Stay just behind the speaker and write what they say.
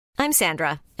I'm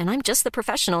Sandra, and I'm just the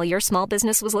professional your small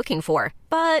business was looking for.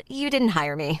 But you didn't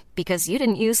hire me because you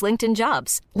didn't use LinkedIn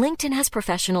Jobs. LinkedIn has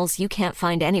professionals you can't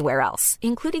find anywhere else,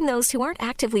 including those who aren't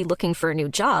actively looking for a new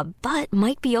job, but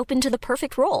might be open to the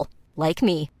perfect role, like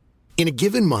me. In a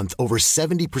given month, over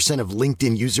 70% of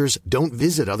LinkedIn users don't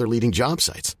visit other leading job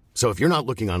sites. So if you're not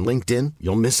looking on LinkedIn,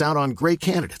 you'll miss out on great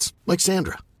candidates like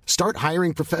Sandra. Start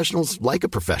hiring professionals like a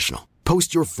professional.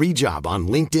 Post your free job on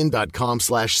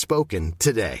linkedin.com/spoken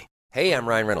today. Hey, I'm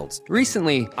Ryan Reynolds.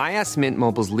 Recently, I asked Mint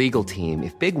Mobile's legal team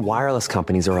if big wireless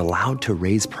companies are allowed to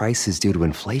raise prices due to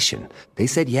inflation. They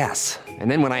said yes.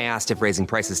 And then when I asked if raising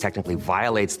prices technically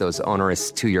violates those onerous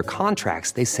two-year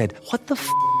contracts, they said, "What the f***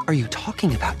 are you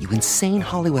talking about, you insane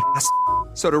Hollywood ass?"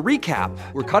 So to recap,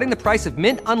 we're cutting the price of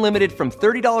Mint Unlimited from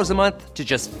 $30 a month to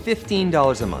just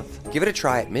 $15 a month. Give it a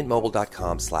try at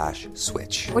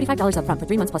mintmobile.com/switch. $45 up front for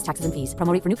 3 months plus taxes and fees.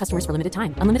 Promo rate for new customers for limited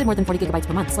time. Unlimited more than 40 gigabytes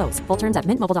per month. Slows full terms at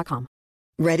mintmobile.com.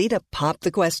 Ready to pop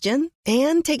the question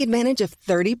and take advantage of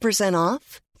 30%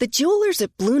 off? The jewelers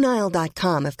at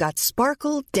BlueNile.com have got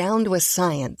sparkle down to a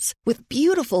science with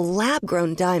beautiful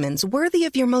lab-grown diamonds worthy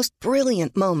of your most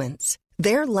brilliant moments.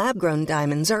 Their lab-grown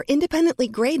diamonds are independently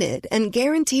graded and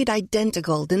guaranteed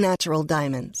identical to natural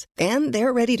diamonds. And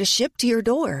they're ready to ship to your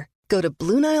door. Go to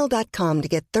BlueNile.com to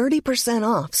get 30%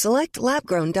 off select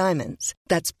lab-grown diamonds.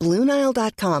 That's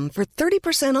BlueNile.com for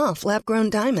 30% off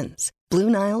lab-grown diamonds.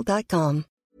 BlueNile.com.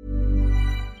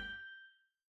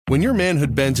 When your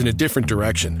manhood bends in a different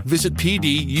direction, visit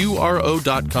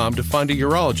PDURO.com to find a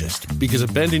urologist, because a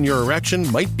bend in your erection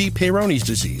might be Peyronie's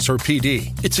disease, or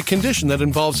PD. It's a condition that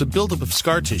involves a buildup of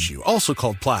scar tissue, also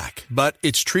called plaque, but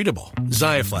it's treatable.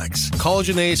 Xiaflex,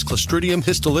 collagenase Clostridium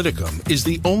histolyticum, is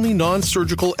the only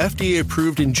non-surgical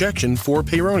FDA-approved injection for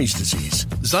Peyronie's disease.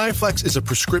 Xiaflex is a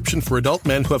prescription for adult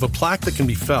men who have a plaque that can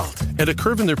be felt, and a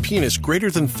curve in their penis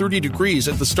greater than 30 degrees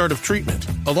at the start of treatment.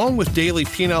 Along with daily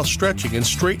penile stretching and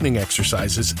straightening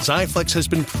exercises, Xiaflex has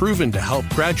been proven to help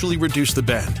gradually reduce the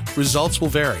bend. Results will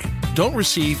vary. Don't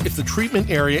receive if the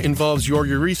treatment area involves your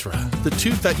urethra, the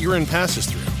tooth that urine passes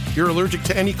through, you're allergic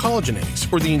to any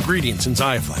collagenase, or the ingredients in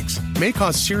Xiaflex. May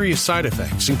cause serious side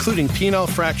effects, including penile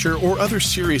fracture or other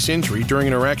serious injury during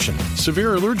an erection,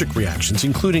 severe allergic reactions,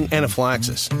 including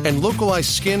anaphylaxis, and localized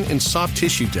skin and soft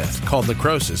tissue death called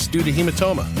necrosis due to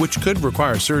hematoma, which could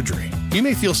require surgery. You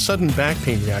may feel sudden back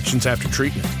pain reactions after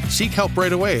treatment. Seek help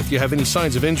right away if you have any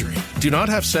signs of injury. Do not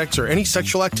have sex or any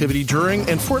sexual activity during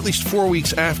and for at least 4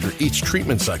 weeks after each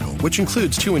treatment cycle, which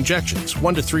includes 2 injections,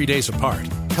 1 to 3 days apart.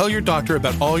 Tell your doctor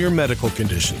about all your medical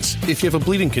conditions. If you have a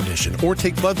bleeding condition or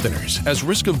take blood thinners, as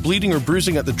risk of bleeding or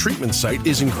bruising at the treatment site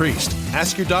is increased.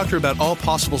 Ask your doctor about all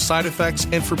possible side effects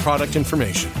and for product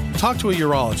information. Talk to a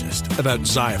urologist about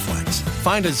Xiaflex.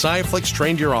 Find a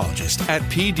Xiaflex-trained urologist at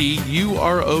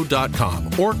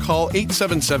PDURO.com or call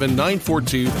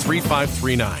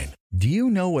 877-942-3539. Do you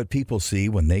know what people see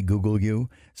when they Google you?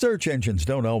 Search engines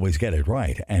don't always get it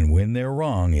right, and when they're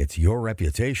wrong, it's your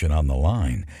reputation on the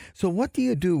line. So what do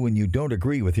you do when you don't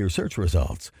agree with your search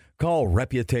results? Call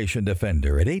Reputation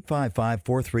Defender at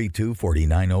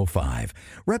 855-432-4905.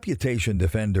 Reputation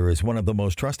Defender is one of the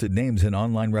most trusted names in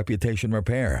online reputation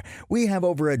repair. We have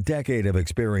over a decade of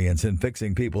experience in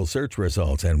fixing people's search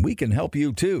results, and we can help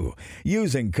you too.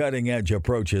 Using cutting-edge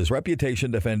approaches, Reputation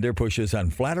Defender pushes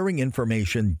unflattering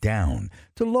information down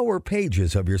to lower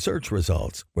pages of your search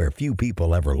results where few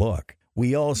people ever look.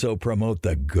 We also promote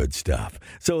the good stuff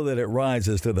so that it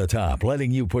rises to the top,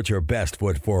 letting you put your best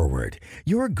foot forward.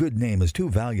 Your good name is too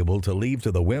valuable to leave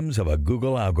to the whims of a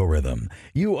Google algorithm.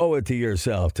 You owe it to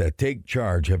yourself to take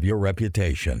charge of your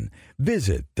reputation.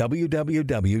 Visit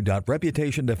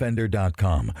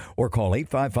www.reputationdefender.com or call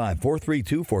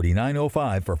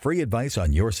 855-432-4905 for free advice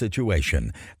on your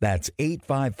situation. That's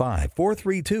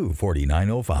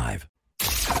 855-432-4905.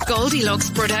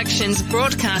 Goldilocks Productions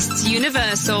broadcasts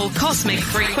universal cosmic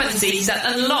frequencies that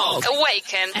unlock,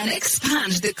 awaken, and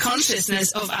expand the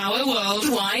consciousness of our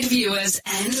worldwide viewers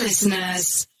and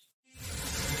listeners.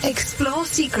 Explore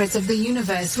secrets of the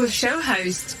universe with show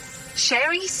host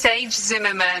Sherry Sage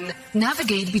Zimmerman.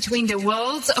 Navigate between the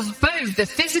worlds of both the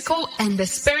physical and the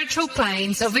spiritual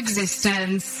planes of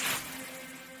existence.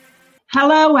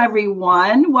 Hello,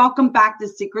 everyone. Welcome back to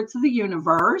Secrets of the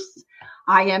Universe.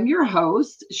 I am your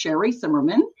host, Sherry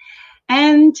Zimmerman,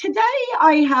 and today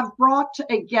I have brought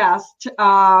a guest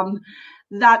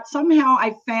that somehow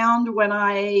I found when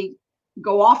I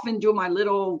go off and do my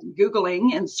little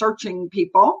Googling and searching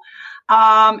people,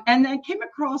 and I came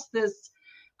across this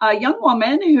young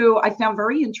woman who I found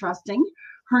very interesting.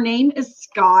 Her name is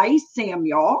Sky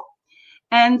Samuel,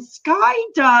 And Sky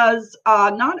does,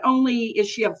 not only is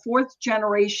she a 4th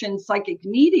generation psychic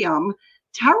medium,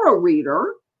 tarot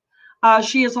reader,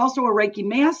 she is also a Reiki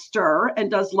master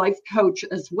and does life coach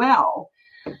as well.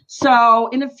 So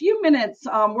in a few minutes,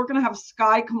 we're going to have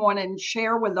Sky come on and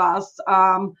share with us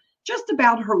just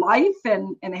about her life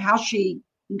and how she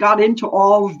got into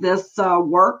all of this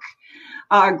work.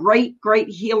 Great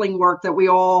healing work that we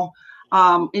all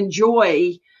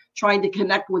enjoy, trying to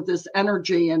connect with this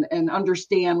energy and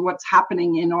understand what's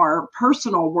happening in our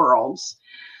personal worlds.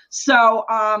 So,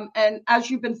 and as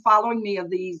you've been following me of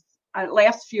these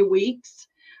last few weeks,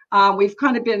 we've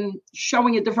kind of been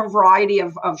showing a different variety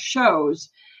of shows.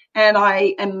 And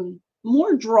I am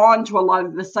more drawn to a lot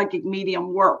of the psychic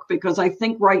medium work because I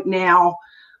think right now,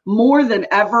 more than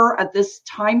ever at this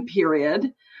time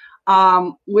period,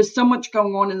 with so much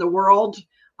going on in the world,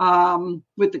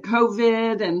 with the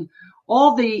COVID and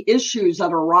all the issues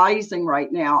that are rising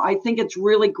right now, I think it's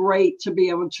really great to be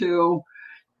able to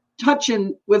touch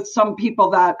in with some people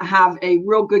that have a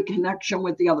real good connection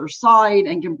with the other side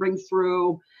and can bring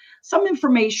through some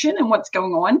information and what's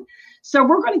going on. So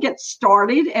we're going to get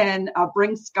started and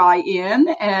bring Sky in.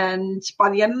 And by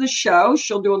the end of the show,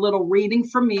 she'll do a little reading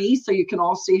for me so you can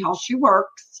all see how she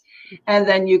works. And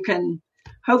then you can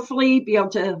hopefully be able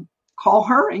to call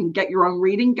her and get your own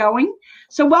reading going.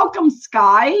 So welcome,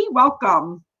 Sky.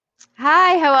 Welcome.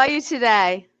 Hi, how are you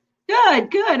today? Good.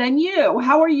 And you?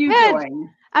 How are you doing?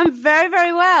 I'm very,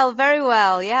 very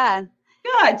well. Yeah.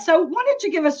 Good. So why don't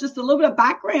you give us just a little bit of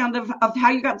background of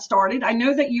how you got started? I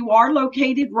know that you are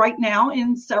located right now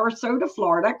in Sarasota,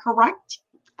 Florida, correct?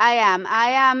 I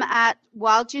am at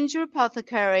Wild Ginger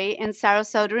Apothecary in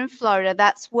Sarasota in Florida.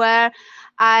 That's where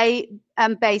I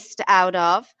am based out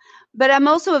of. But I'm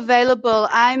also available.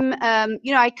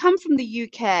 I come from the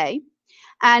UK,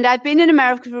 and I've been in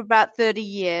America for about 30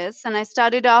 years. And I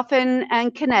started off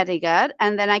in Connecticut,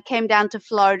 and then I came down to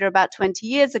Florida about 20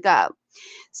 years ago.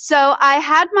 So I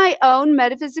had my own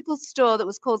metaphysical store that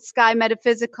was called Sky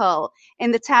Metaphysical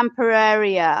in the Tampa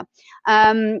area.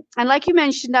 And like you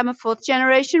mentioned, I'm a 4th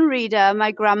generation reader.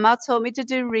 My grandma taught me to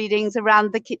do readings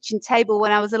around the kitchen table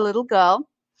when I was a little girl.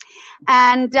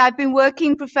 And I've been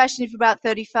working professionally for about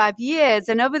 35 years.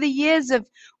 And over the years of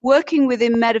working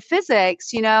within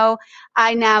metaphysics,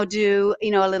 I now do,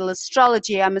 a little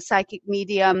astrology. I'm a psychic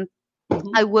medium.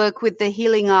 I work with the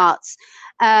healing arts.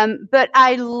 But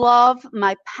I love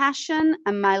my passion,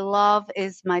 and my love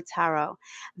is my tarot.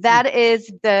 That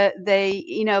is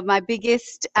my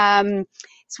biggest,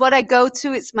 it's what I go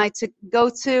to, it's my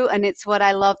go-to, and it's what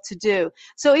I love to do.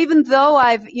 So even though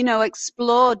I've,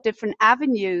 explored different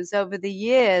avenues over the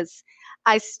years,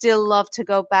 I still love to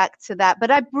go back to that. But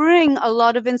I bring a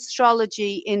lot of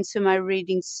astrology into my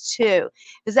readings too.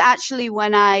 Because actually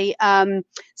when I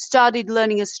started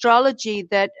learning astrology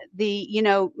that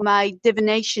my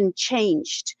divination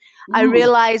changed. I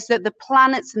realized that the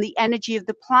planets and the energy of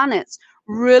the planets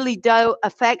really do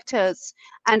affect us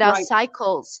and our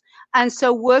cycles. And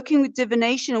so working with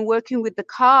divination and working with the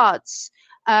cards,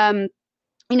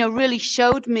 really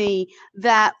showed me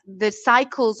that the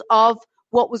cycles of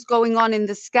what was going on in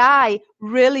the sky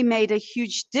really made a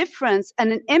huge difference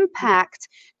and an impact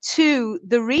to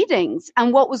the readings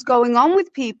and what was going on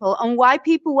with people and why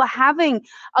people were having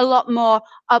a lot more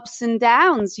ups and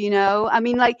downs, I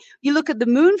mean, like you look at the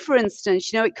moon, for instance,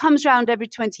 it comes around every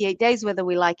 28 days, whether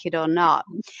we like it or not.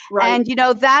 Right. And,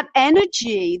 that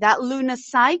energy, that lunar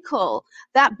cycle,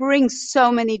 that brings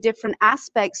so many different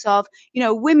aspects of,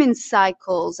 women's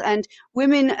cycles and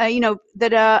women,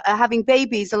 that are having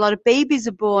babies. A lot of babies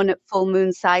are born at full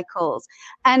moon cycles.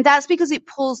 And that's because it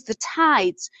pulls the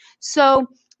tides. So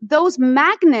those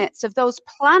magnets of those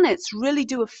planets really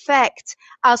do affect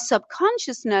our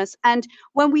subconsciousness. And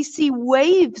when we see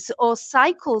waves or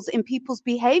cycles in people's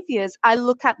behaviors, I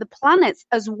look at the planets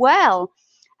as well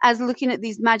as looking at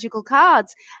these magical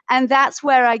cards. And that's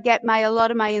where I get a lot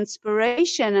of my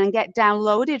inspiration and get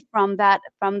downloaded from that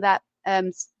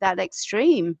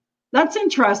extreme. That's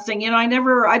interesting.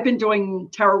 I've been doing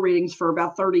tarot readings for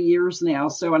about 30 years now.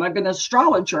 And I've been an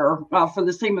astrologer for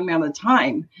the same amount of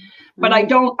time, but I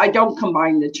don't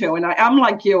combine the two. And I'm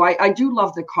like you, I do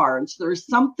love the cards. There's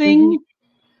something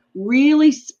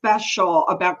really special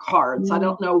about cards. I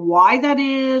don't know why that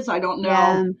is. I don't know.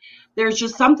 Yeah. There's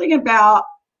just something about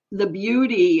the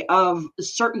beauty of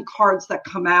certain cards that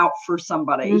come out for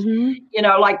somebody,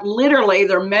 like literally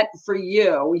they're meant for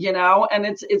you, and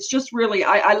it's just really,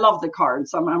 I love the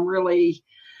cards. I'm really,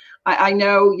 I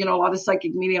know, a lot of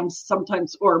psychic mediums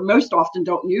sometimes, or most often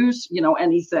don't use,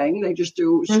 anything. They just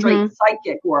do straight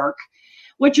psychic work,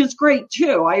 which is great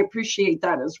too. I appreciate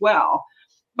that as well.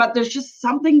 but there's just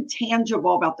something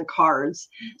tangible about the cards.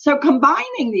 So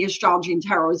combining the astrology and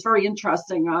tarot is very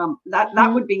interesting.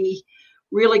 That would be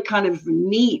really kind of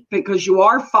neat, because you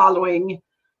are following,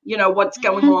 what's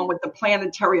going on with the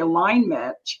planetary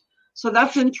alignment. So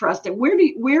that's interesting.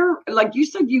 Where, like you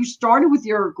said, you started with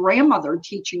your grandmother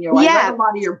teaching you. Yeah. I read a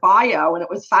lot of your bio and it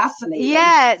was fascinating.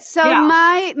 Yeah. So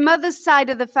my mother's side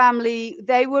of the family,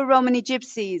 they were Romani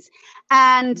gypsies.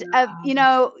 And,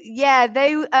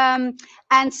 they,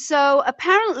 and so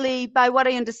apparently, by what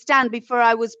I understand, before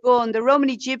I was born, the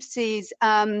Romani gypsies,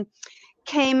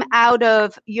 came out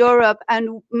of Europe,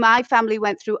 and my family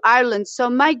went through Ireland. So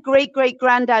my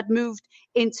great-great-granddad moved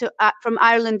from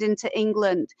Ireland into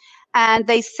England, and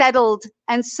they settled.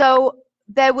 And so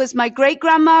there was my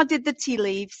great-grandma did the tea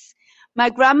leaves. My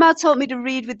grandma taught me to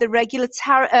read with the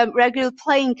regular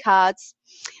playing cards.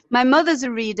 My mother's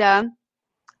a reader.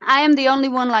 I am the only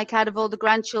one, like, out of all the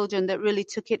grandchildren that really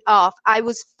took it off. I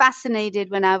was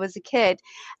fascinated when I was a kid,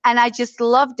 and I just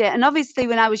loved it. And obviously,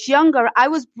 when I was younger, I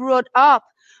was brought up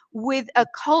with a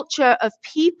culture of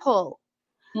people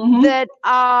that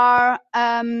are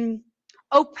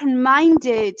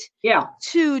open-minded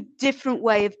to different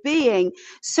way of being.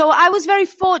 So I was very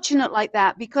fortunate like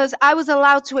that, because I was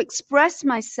allowed to express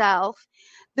myself.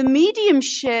 The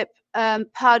mediumship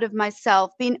part of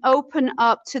myself, being open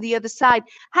up to the other side,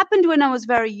 happened when I was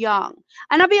very young.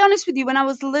 And I'll be honest with you, when I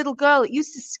was a little girl, it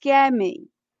used to scare me.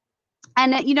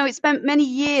 And, it spent many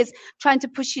years trying to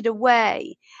push it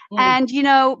away. And,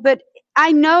 but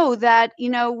I know that,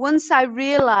 once I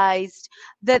realized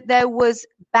that there was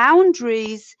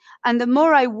boundaries, and the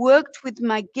more I worked with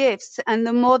my gifts, and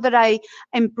the more that I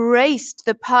embraced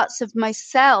the parts of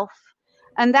myself,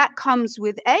 and that comes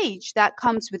with age, that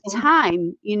comes with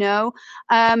time,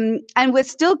 and we're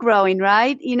still growing,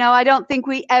 right? I don't think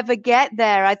we ever get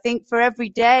there. I think for every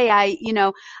day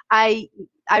I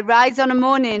rise on a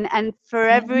morning, and for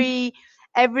every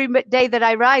day that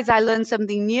I rise, I learn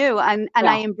something new, and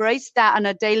I embrace that on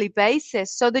a daily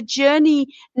basis. So the journey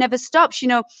never stops.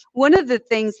 One of the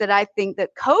things that I think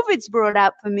that COVID's brought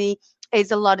out for me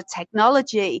is a lot of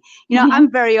technology. I'm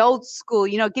very old school.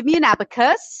 Give me an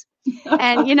abacus.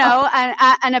 And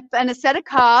and a set of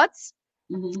cards,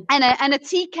 and a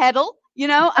tea kettle,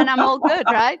 and I'm all good,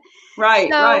 right? Right.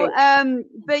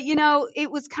 But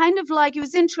it was kind of like, it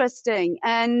was interesting,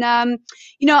 and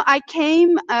I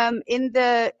came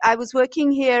I was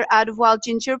working here out of Wild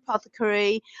Ginger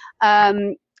Apothecary,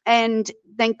 and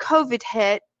then COVID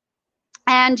hit.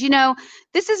 And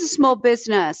this is a small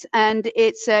business, and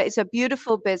it's a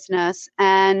beautiful business,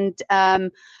 and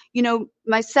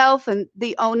myself and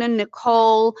the owner,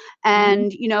 Nicole,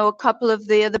 and a couple of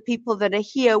the other people that are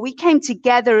here, we came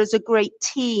together as a great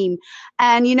team.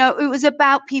 And it was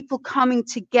about people coming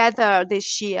together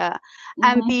this year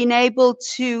and being able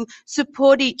to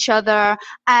support each other,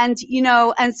 and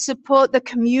and support the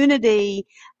community,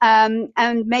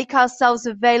 and make ourselves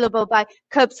available by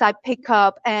curbside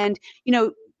pickup, and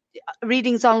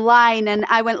readings online, and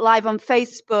I went live on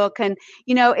Facebook, and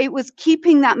it was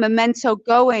keeping that memento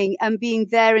going and being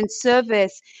there in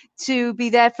service, to be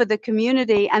there for the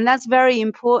community. And that's very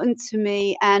important to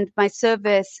me, and my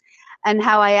service, and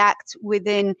how I act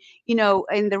within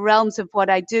in the realms of what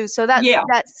I do. So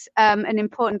that's an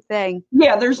important thing.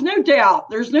 There's no doubt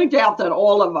that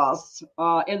all of us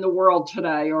in the world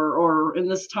today, or in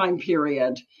this time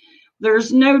period,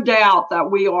 there's no doubt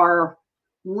that we are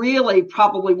really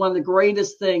probably one of the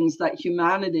greatest things that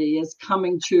humanity is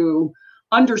coming to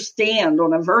understand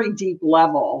on a very deep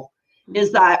level,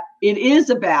 is that it is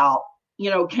about,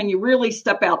 can you really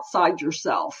step outside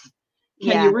yourself?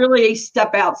 Can you really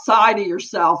step outside of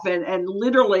yourself and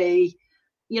literally,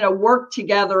 work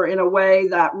together in a way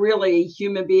that really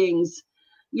human beings,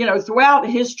 throughout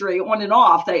history, on and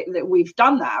off, that we've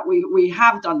done that. We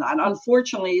have done that.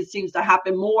 Unfortunately, it seems to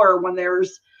happen more when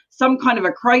there's some kind of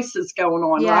a crisis going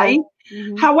on, right?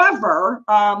 However,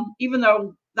 even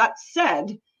though that's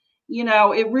said,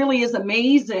 it really is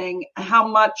amazing how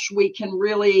much we can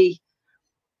really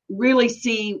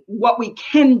see what we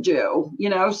can do,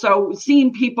 so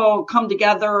seeing people come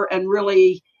together and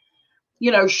really,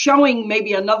 showing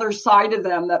maybe another side of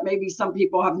them that maybe some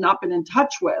people have not been in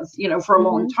touch with, for a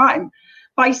long time,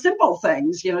 by simple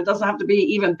things. It doesn't have to be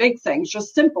even big things,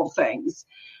 just simple things.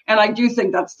 And I do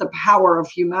think that's the power of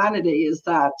humanity, is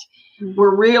that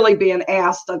we're really being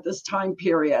asked at this time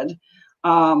period,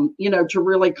 to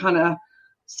really kind of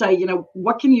say,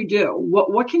 what can you do?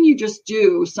 What can you just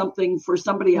do something for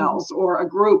somebody else, or a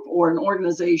group, or an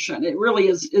organization? It really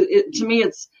is. To me,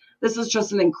 this is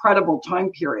just an incredible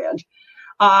time period.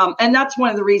 And that's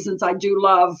one of the reasons I do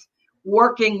love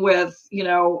working with,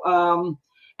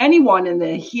 anyone in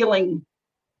the healing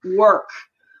work,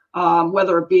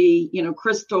 whether it be,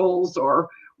 crystals or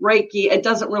Reiki, it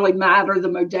doesn't really matter the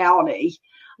modality,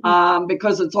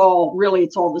 because it's all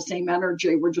the same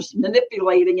energy. We're just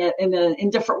manipulating it in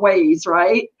different ways,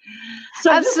 right?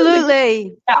 So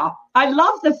absolutely. I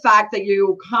love the fact that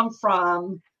you come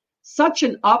from such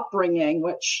an upbringing,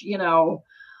 which,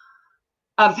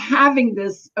 of having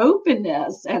this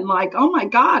openness and like, oh my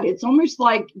God, it's almost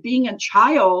like being a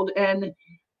child and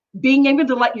being able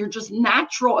to let your just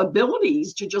natural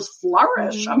abilities to just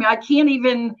flourish. I mean, I can't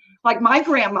even, like my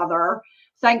grandmother,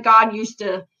 thank God,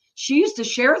 she used to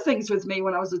share things with me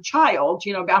when I was a child,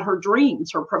 about her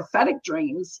dreams, her prophetic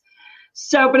dreams.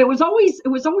 So, but it was always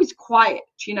quiet.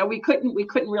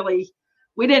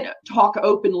 We didn't talk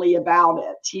openly about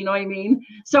it. You know what I mean?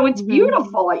 So it's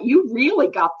beautiful. Like you really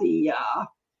got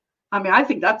I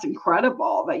think that's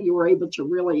incredible that you were able to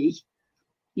really,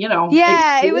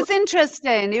 Yeah, it was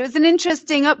interesting. It was an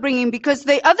interesting upbringing because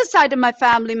the other side of my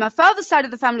family, my father's side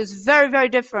of the family, was very, very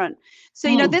different.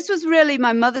 So, this was really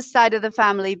my mother's side of the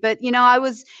family. But, I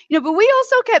was, but we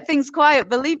also kept things quiet,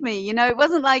 believe me. It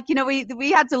wasn't like,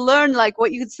 we had to learn like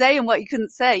what you could say and what you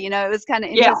couldn't say. It was kind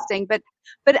of interesting. Yeah.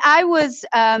 But I was,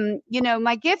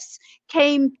 my gifts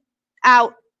came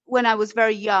out when I was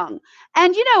very young.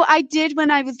 And, I did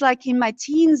when I was like in my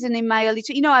teens and in my early,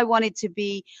 I wanted to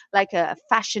be like a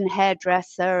fashion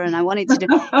hairdresser and I wanted to do,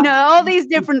 all these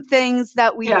different things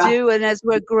that we do. And as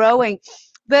we're growing,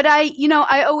 but I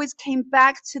always came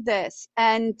back to this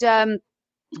and the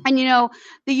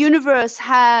universe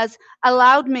has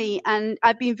allowed me, and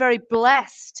I've been very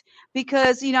blessed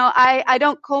because, I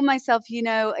don't call myself,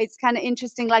 it's kind of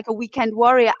interesting, like a weekend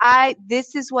warrior.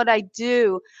 This is what I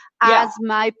do as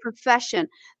my profession.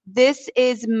 This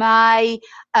is my,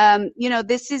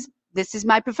 this is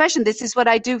my profession. This is what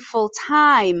I do full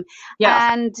time.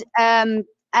 Yeah.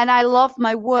 And I love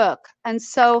my work. And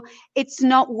so it's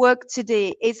not work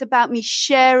today. It's about me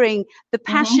sharing the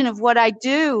passion of what I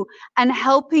do and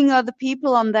helping other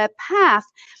people on their path.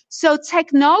 So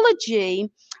technology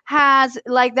has,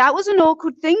 like, that was an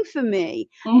awkward thing for me.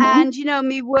 And,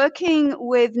 me working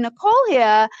with Nicole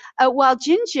here at Wild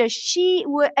Ginger, she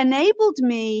enabled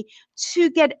me to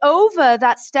get over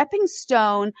that stepping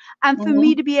stone and for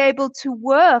me to be able to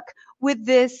work with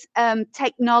this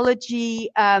technology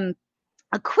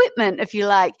equipment, if you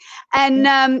like. And,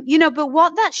 but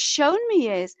what that's shown me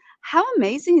is how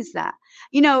amazing is that?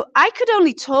 I could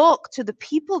only talk to the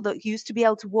people that used to be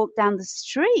able to walk down the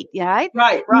street, right?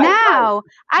 Right. Now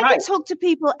I can talk to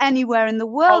people anywhere in the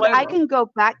world. I can go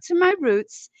back to my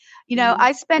roots.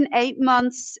 I spent 8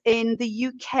 months in the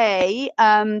UK.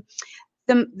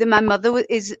 My mother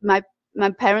is my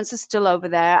parents are still over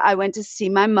there. I went to see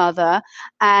my mother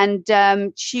and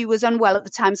she was unwell at the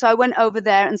time. So I went over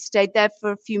there and stayed there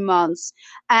for a few months.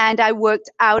 And I worked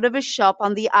out of a shop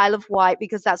on the Isle of Wight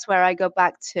because that's where I go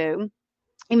back to.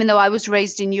 Even though I was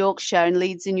raised in Yorkshire, in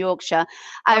Leeds in Yorkshire,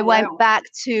 I went back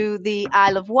to the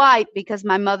Isle of Wight because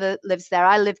my mother lives there.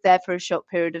 I lived there for a short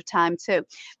period of time too,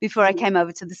 before I came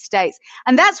over to the States.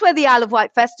 And that's where the Isle of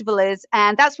Wight Festival is.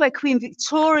 And that's where Queen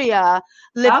Victoria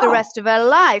lived the rest of her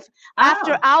life.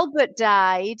 After Albert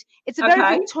died, it's a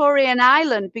very Victorian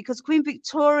island because Queen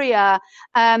Victoria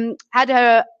had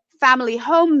her family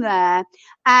home there.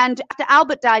 And after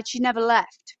Albert died, she never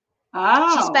left.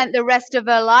 She spent the rest of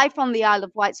her life on the Isle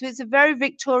of Wight. So it's a very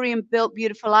Victorian-built,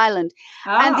 beautiful island.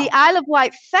 And the Isle of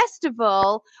Wight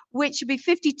Festival, which would be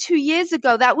 52 years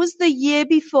ago, that was the year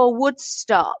before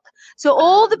Woodstock. So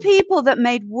all the people that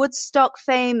made Woodstock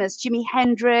famous, Jimi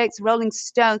Hendrix, Rolling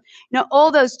Stones,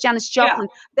 all those, Janis Joplin,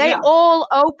 they all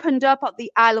opened up at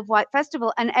the Isle of Wight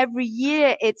Festival. And every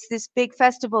year it's this big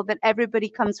festival that everybody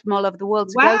comes from all over the world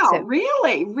to go to. Wow,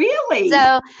 really? Really?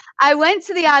 So I went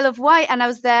to the Isle of Wight and I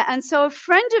was there. And so a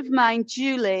friend of mine,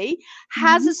 Julie,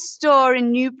 has a store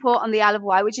in Newport on the Isle of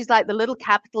Wight, which is like the little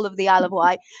capital of the Isle of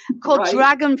Wight, called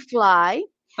Dragonfly.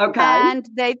 Okay. And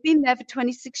they've been there for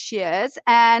 26 years.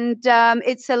 And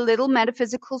it's a little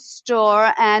metaphysical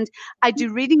store. And I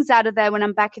do readings out of there when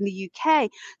I'm back in the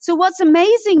UK. So what's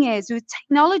amazing is with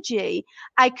technology,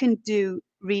 I can do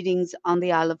readings on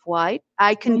the Isle of Wight.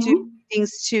 I can do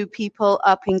readings to people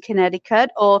up in Connecticut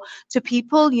or to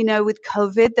people, with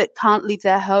COVID that can't leave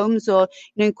their homes or,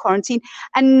 in quarantine.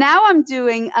 And now I'm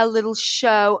doing a little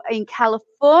show in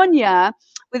California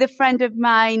with a friend of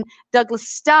mine, Douglas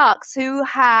Starks, who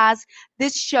has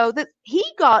this show that he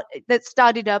got that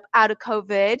started up out of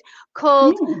COVID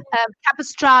called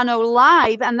Capistrano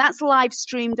Live. And that's live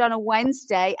streamed on a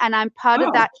Wednesday. And I'm part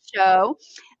of that show.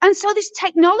 And so this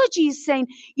technology is saying,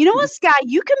 you know what, Sky,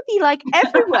 you can be like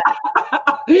everywhere.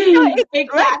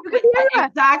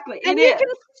 Exactly. And you can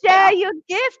share your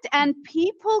gift, and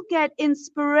people get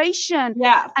inspiration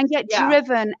and get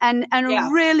driven and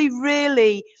really,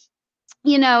 really,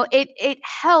 it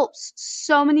helps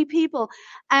so many people.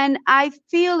 And I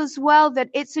feel as well that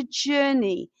it's a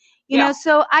journey.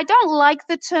 So I don't like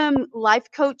the term life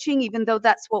coaching, even though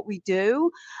that's what we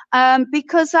do,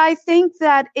 because I think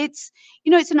that it's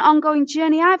an ongoing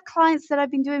journey. I have clients that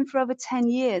I've been doing for over 10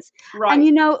 years. Right.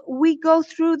 And, we go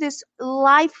through this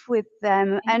life with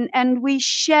them and we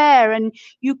share, and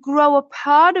you grow a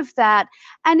part of that.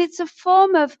 And it's a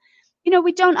form of,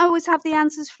 we don't always have the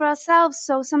answers for ourselves.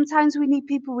 So sometimes we need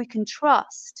people we can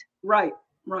trust. Right.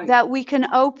 That we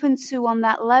can open to on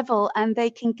that level, and they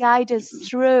can guide us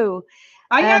through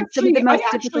some of the most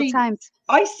difficult times.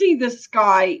 I see this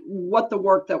guy, the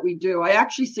work that we do, I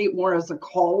actually see it more as a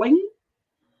calling.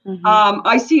 Mm-hmm.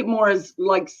 I see it more as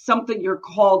like something you're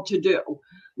called to do.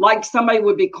 Like somebody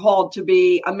would be called to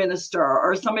be a minister,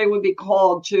 or somebody would be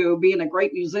called to being a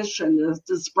great musician,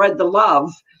 to spread the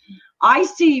love. I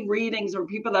see readings or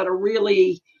people that are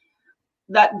really,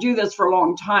 that do this for a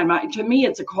long time. To me,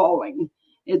 it's a calling.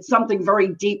 It's something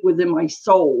very deep within my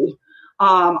soul.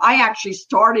 I actually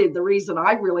started, the reason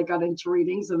I really got into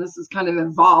readings, and this is kind of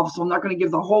involved, so I'm not going to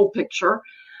give the whole picture,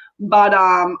 but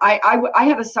I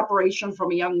had a separation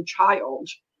from a young child.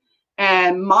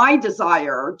 And my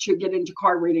desire to get into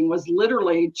card reading was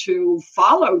literally to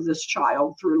follow this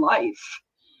child through life.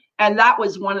 And that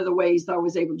was one of the ways that I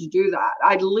was able to do that.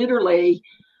 I literally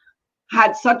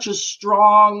had such a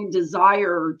strong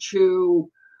desire to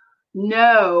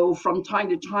know from time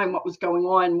to time what was going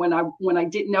on when I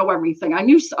didn't know everything. I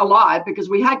knew a lot because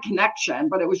we had connection,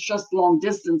 but it was just long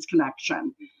distance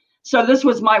connection. So this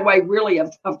was my way really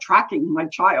of tracking my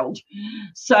child.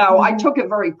 So I took it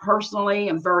very personally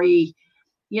and very,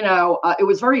 it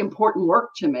was very important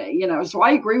work to me, so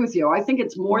I agree with you. I think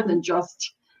it's more than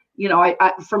just,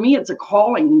 for me, it's a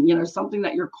calling, something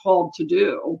that you're called to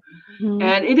do. Mm-hmm.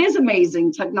 And it is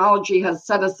amazing. Technology has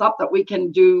set us up that we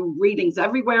can do readings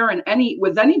everywhere and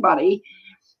with anybody.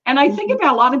 And I think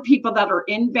about a lot of people that are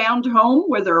inbound home,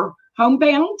 where they're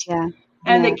homebound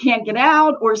and they can't get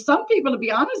out. Or some people, to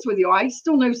be honest with you, I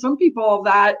still know some people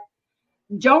that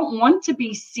don't want to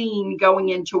be seen going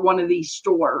into one of these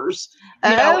stores,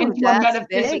 into a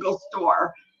metaphysical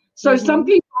store. So some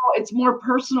people, it's more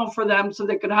personal for them, so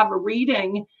they could have a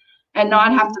reading and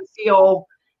not have to feel,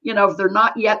 if they're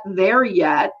not yet there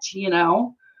yet,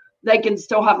 they can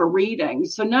still have a reading.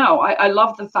 So no, I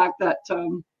love the fact that,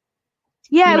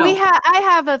 I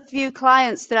have a few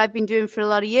clients that I've been doing for a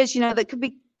lot of years, that could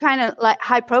be kind of like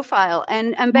high profile,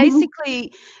 and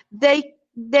basically they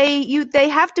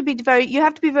have to be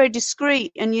very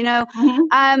discreet. And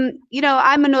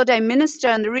I'm an ordained minister,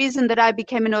 and the reason that I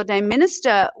became an ordained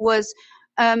minister was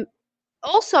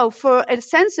also for a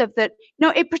sense of that,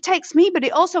 it protects me, but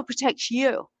it also protects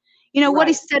you. What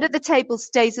is said at the table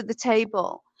stays at the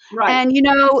table. Right. And,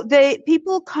 the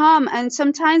people come, and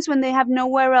sometimes when they have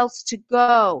nowhere else to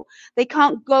go, they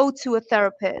can't go to a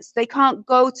therapist. They can't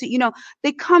go to,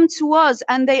 they come to us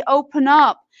and they open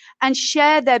up and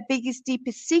share their biggest,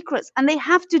 deepest secrets. And they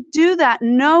have to do that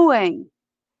knowing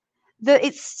that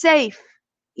it's safe.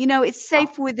 It's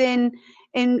safe within.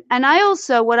 And I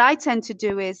also, what I tend to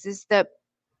do is that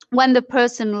when the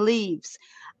person leaves,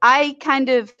 I kind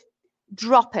of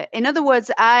drop it. In other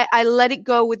words, I let it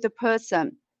go with the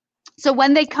person. So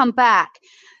when they come back,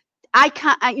 I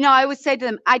always say to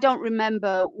them, I don't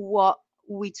remember what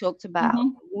we talked about.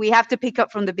 We have to pick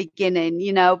up from the beginning,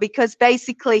 because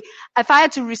basically if I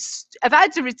had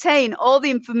to retain all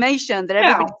the information that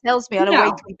everybody tells me on a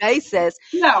weekly basis,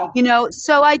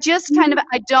 so I just kind of,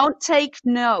 I don't take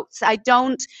notes. I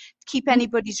don't keep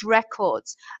anybody's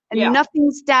records, and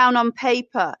nothing's down on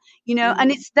paper,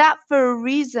 and it's that for a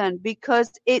reason,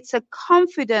 because it's a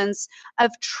confidence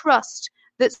of trust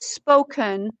that's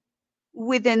spoken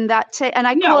within that and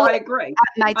I agree. At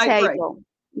my table.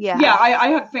 Agree. Yeah, I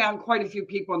have found quite a few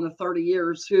people in the 30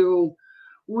 years who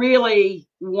really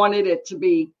wanted it to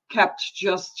be kept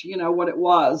just, what it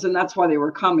was. And that's why they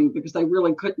were coming, because they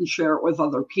really couldn't share it with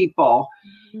other people.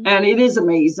 Mm-hmm. And it is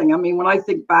amazing. I mean, when I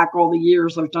think back all the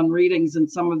years I've done readings and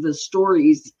some of the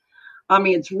stories, I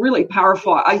mean, it's really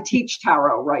powerful. I teach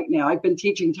tarot right now. I've been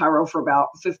teaching tarot for about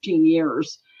 15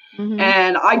 years. Mm-hmm.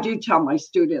 And I do tell my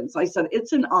students, I said,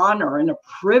 it's an honor and a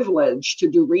privilege to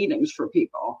do readings for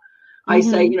people. I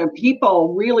say,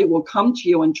 people really will come to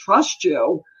you and trust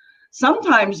you,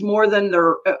 sometimes more than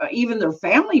even their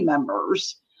family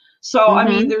members. So, I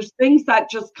mean, there's things that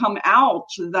just come out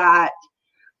that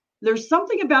there's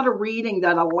something about a reading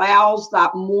that allows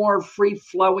that more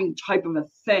free-flowing type of a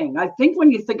thing. I think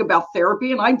when you think about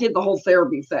therapy, and I did the whole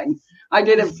therapy thing, I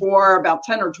did it for about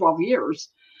 10 or 12 years.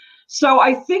 So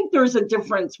I think there's a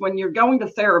difference when you're going to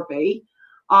therapy.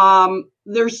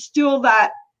 There's still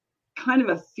that kind of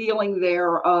a feeling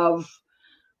there of,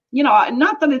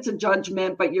 not that it's a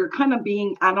judgment, but you're kind of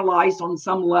being analyzed on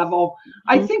some level.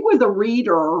 Mm-hmm. I think with a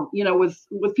reader,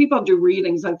 with people who do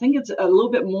readings, I think it's a little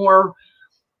bit more,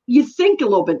 you think a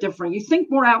little bit different. You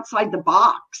think more outside the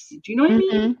box. Do you know what I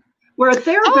mean? Where a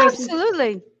therapist. Oh,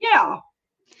 absolutely. Yeah.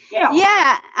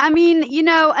 Yeah. I mean,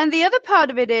 and the other part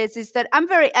of it is that I'm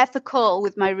very ethical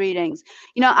with my readings.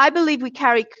 I believe we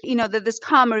carry, that there's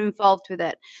karma involved with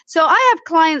it. So I have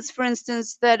clients, for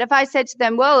instance, that if I said to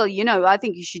them, well, I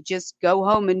think you should just go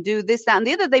home and do this, that, and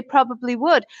the other, they probably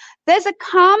would. There's a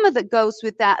karma that goes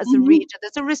with that as a reader.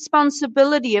 There's a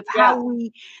responsibility of how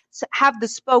we have the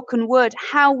spoken word,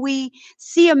 how we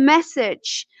see a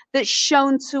message that's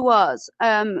shown to us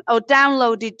or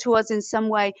downloaded to us in some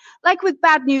way, like with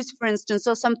bad news, for instance,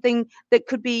 or something that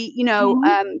could be,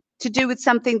 to do with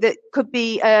something that could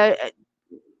be a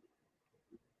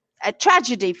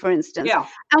tragedy, for instance. Yeah.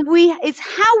 And it's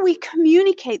how we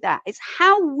communicate that. It's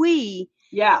how we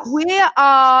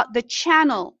are the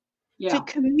channel to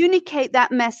communicate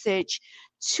that message,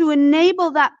 to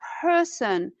enable that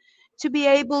person to be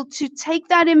able to take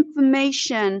that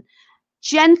information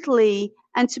gently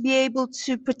and to be able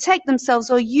to protect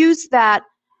themselves or use that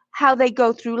how they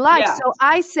go through life. Yeah. So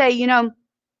I say,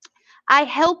 I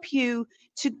help you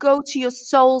to go to your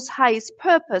soul's highest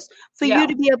purpose, for you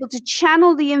to be able to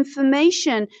channel the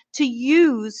information to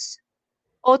use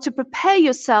or to prepare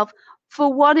yourself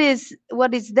for what is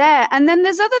there. And then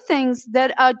there's other things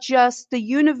that are just the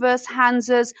universe hands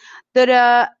us that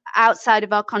are outside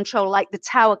of our control, like the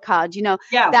Tower card,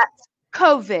 that's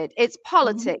COVID, it's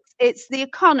politics, it's the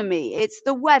economy, it's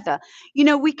the weather.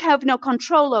 We have no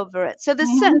control over it. So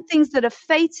there's certain things that are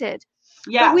fated.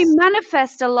 Yes. But we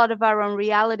manifest a lot of our own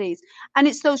realities. And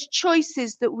it's those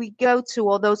choices that we go to,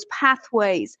 or those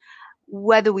pathways,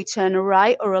 whether we turn a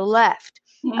right or a left.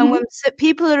 And when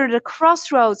people are at a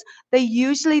crossroads, that's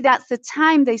the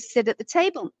time they sit at the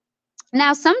table.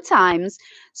 Now, sometimes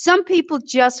some people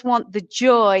just want the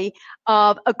joy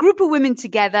of a group of women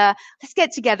together. Let's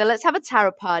get together. Let's have a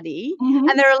tarot party. And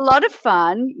they're a lot of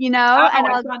fun, Oh,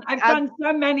 and I've done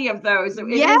so many of those.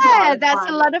 That's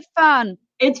a lot of fun.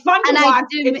 It's fun to watch.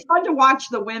 It's fun to watch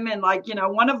the women. Like,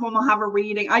 one of them will have a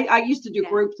reading. I used to do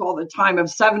groups all the time of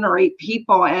 7 or 8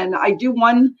 people. And I do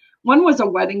one was a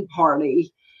wedding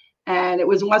party. And it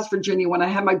was in West Virginia when I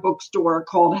had my bookstore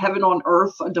called Heaven on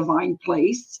Earth, A Divine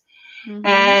Place.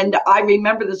 And I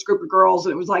remember this group of girls,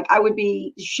 and it was like I would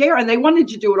be sharing. They wanted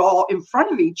to do it all in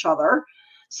front of each other.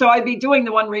 So I'd be doing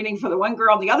the one reading for the one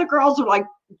girl, and the other girls are like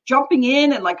jumping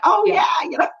in and like, oh, yeah.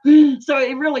 So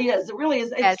it really is.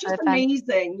 It's just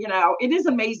amazing. It is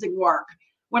amazing work.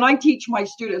 When I teach my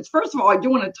students, first of all, I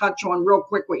do want to touch on real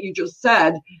quick what you just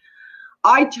said.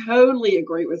 I totally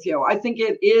agree with you. I think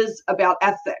it is about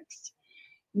ethics.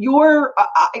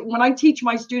 When I teach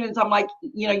my students, I'm like,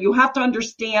 you have to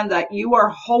understand that you are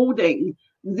holding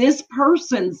this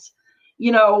person's,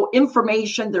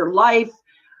 information, their life,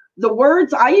 the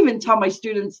words. I even tell my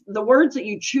students, the words that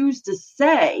you choose to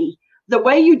say, the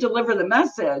way you deliver the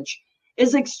message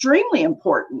is extremely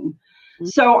important.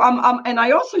 So, and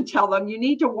I also tell them, you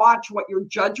need to watch what your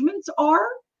judgments are.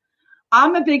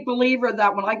 I'm a big believer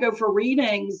that when I go for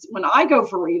readings,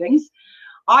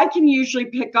 I can usually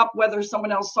pick up whether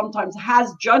someone else sometimes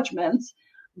has judgments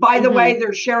by the way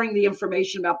they're sharing the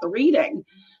information about the reading.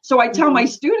 So I tell my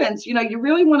students, you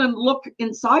really want to look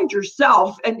inside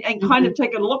yourself and kind of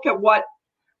take a look at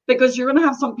because you're going to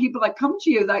have some people that come to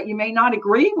you that you may not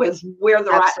agree with where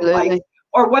they're at in life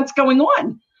or what's going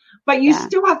on. But you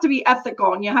still have to be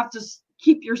ethical, and you have to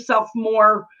keep yourself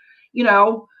more, you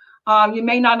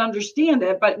may not understand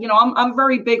it, but I'm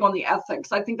very big on the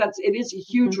ethics. I think it is a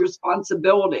huge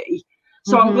responsibility.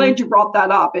 So I'm glad you brought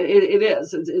that up. It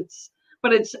is.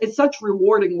 It's such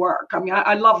rewarding work. I mean,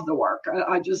 I love the work.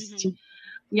 I just,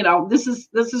 this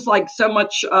is like so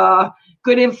much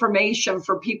good information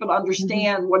for people to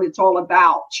understand what it's all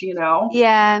about,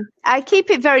 Yeah, I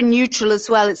keep it very neutral as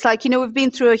well. It's like, we've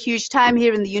been through a huge time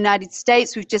here in the United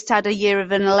States. We've just had a year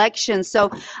of an election.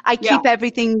 So I keep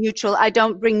everything neutral. I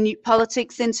don't bring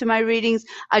politics into my readings.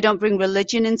 I don't bring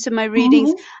religion into my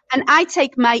readings. And I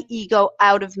take my ego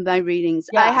out of my readings.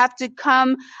 Yes. I have to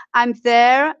I'm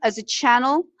there as a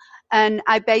channel. And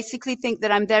I basically think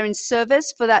that I'm there in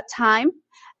service for that time.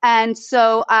 And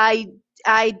so I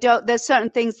don't, there's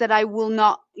certain things that I will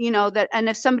not, that, and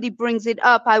if somebody brings it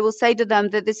up, I will say to them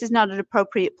that this is not an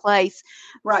appropriate place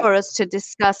for us to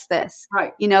discuss this.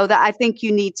 Right. That I think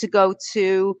you need to go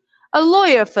to a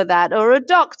lawyer for that, or a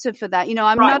doctor for that.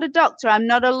 I'm not a doctor, I'm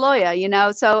not a lawyer,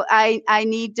 so I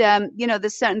need,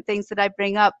 there's certain things that I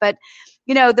bring up, but,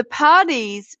 the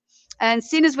parties, and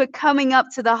seeing as we're coming up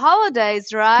to the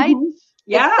holidays, right? Mm-hmm.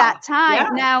 Yeah. It's that time. Yeah.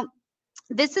 Now,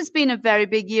 this has been a very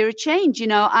big year of change.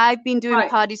 I've been doing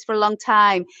parties for a long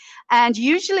time, and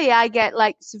usually I get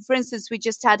so for instance, we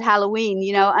just had Halloween,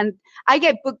 and I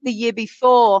get booked the year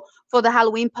before for the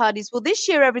Halloween parties. Well, this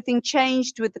year everything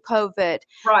changed with the COVID.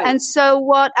 Right. And so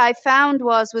what I found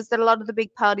was that a lot of the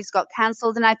big parties got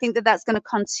canceled, and I think that that's going to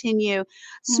continue.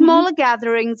 Mm-hmm. Smaller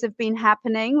gatherings have been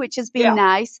happening, which has been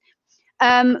nice.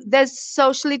 There's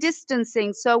socially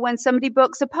distancing. So when somebody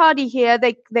books a party here,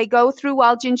 they go through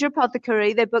Wild Ginger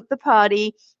Apothecary, they book the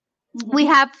party. Mm-hmm. We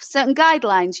have certain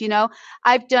guidelines,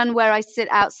 I've done where I sit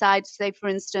outside, say, for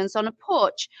instance, on a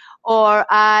porch, or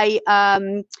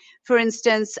for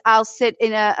instance, I'll sit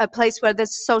in a place where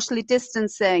there's socially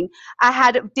distancing.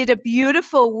 I did a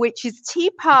beautiful witch's tea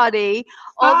party.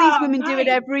 All these women do it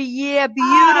every year.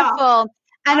 Beautiful.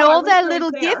 And all their little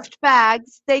gift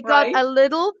bags, they got a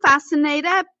little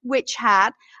fascinator witch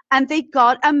hat, and they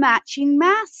got a matching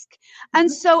mask.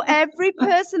 And so every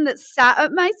person that sat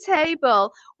at my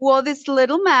table wore this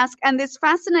little mask and this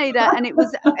fascinator, and it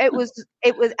was,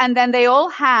 and then they all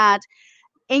had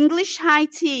English high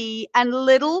tea and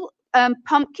little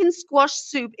pumpkin squash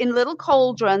soup in little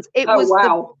cauldrons. It was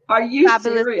wow. Are you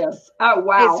fabulous. Serious? Oh,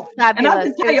 wow. It's fabulous. And I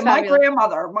have to tell you, my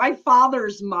grandmother, my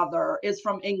father's mother is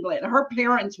from England. Her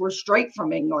parents were straight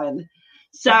from England.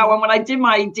 So, and when I did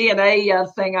my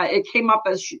DNA thing, it came up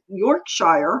as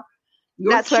Yorkshire.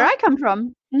 That's where I come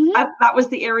from. Mm-hmm. That was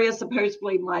the area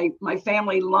supposedly my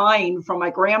family line from my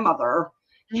grandmother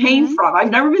came from.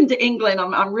 I've never been to England.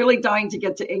 I'm really dying to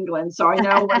get to England. So I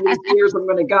know one of these years I'm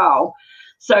going to go.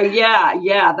 So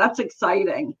yeah, that's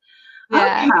exciting.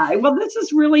 Yeah. Okay, well, this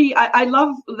is really, I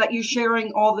love that you're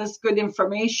sharing all this good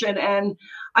information. And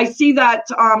I see that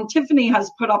Tiffany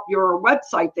has put up your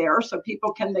website there so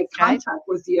people can make contact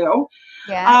with you.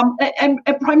 Yeah. And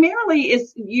primarily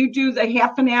is you do the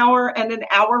half an hour and an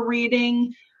hour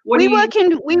reading. We work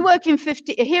in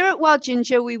 50, here at Wild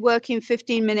Ginger, we work in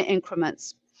 15-minute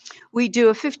increments. We do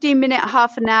a 15-minute,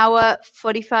 half an hour,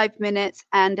 45 minutes,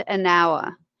 and an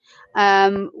hour.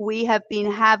 We have been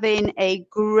having a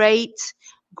great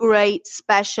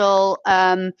special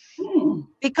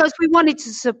because we wanted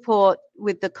to support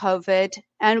with the COVID,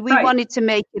 and we wanted to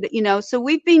make it, so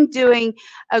we've been doing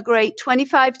a great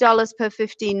 $25 per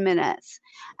 15 minutes.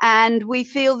 And we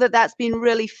feel that that's been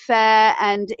really fair,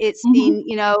 and it's been,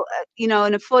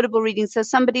 an affordable reading. So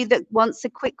somebody that wants a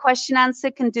quick question answer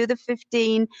can do the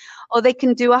 15, or they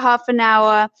can do a half an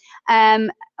hour,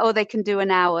 or they can do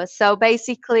an hour. So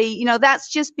basically,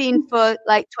 that's just been for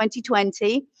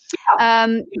 2020.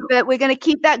 But we're going to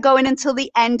keep that going until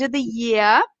the end of the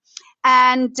year.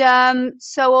 And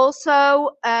so also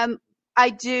I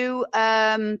do,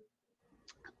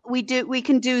 we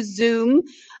can do Zoom.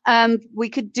 We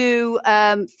could do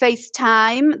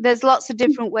FaceTime. There's lots of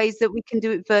different ways that we can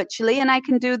do it virtually, and I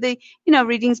can do the,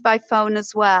 readings by phone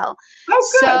as well.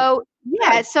 Oh, good. So,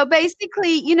 yeah, so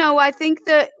basically, I think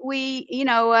that we,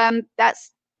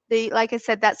 that's like I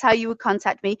said, that's how you would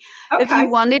contact me. Okay. If you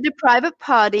wanted a private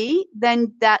party,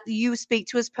 then that you speak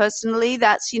to us personally.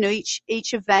 That's,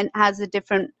 each event has a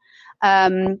different,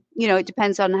 it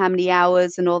depends on how many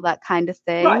hours and all that kind of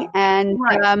thing. Right. And,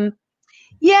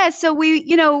 so we,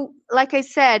 like I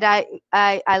said,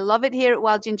 I love it here at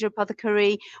Wild Ginger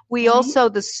Apothecary. We also,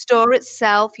 the store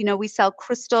itself, we sell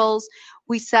crystals,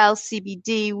 we sell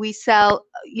CBD, we sell,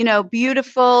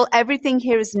 beautiful, everything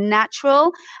here is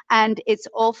natural, and it's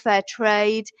all fair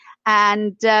trade.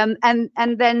 And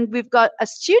then we've got a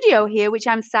studio here, which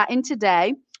I'm sat in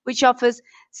today, which offers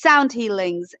sound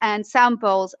healings and sound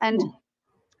bowls, and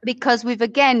because we've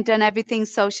again done everything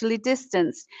socially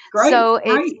distanced. Great, so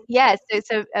it's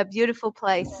a beautiful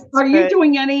place. Are you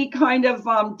doing any kind of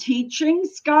teaching,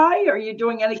 Sky? Are you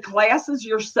doing any classes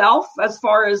yourself, as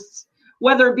far as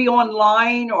whether it be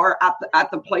online or at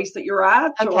the place that you're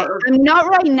at? Okay, or? Not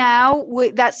right now.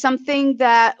 That's something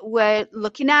that we're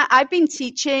looking at. I've been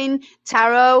teaching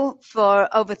tarot for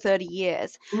over 30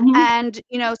 years. And,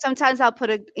 sometimes I'll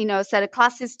put a set of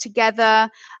classes together.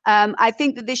 I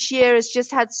think that this year has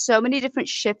just had so many different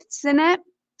shifts in it.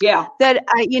 Yeah. That,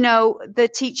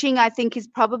 the teaching, I think, is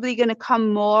probably going to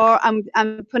come more. I'm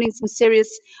putting some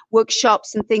serious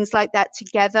workshops and things like that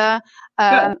together.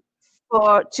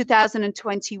 for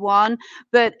 2021,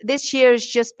 but this year has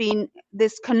just been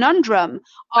this conundrum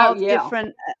of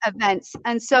different events.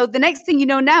 And so the next thing you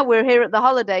know, now we're here at the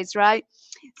holidays, right?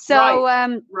 So,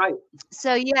 right.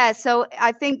 So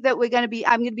I think that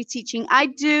I'm going to be teaching. I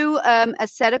do a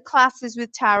set of classes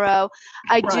with tarot.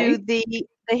 I do the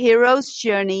hero's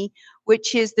journey,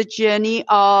 which is the journey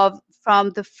from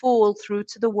the Fool through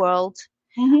to the World.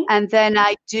 Mm-hmm. And then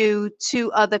I do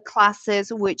 2 other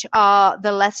classes, which are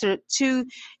 2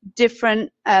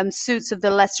 different suits of the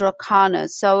lesser arcana.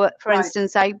 So, for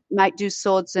instance, I might do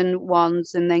swords and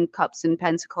wands, and then cups and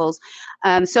pentacles.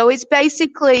 So it's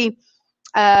basically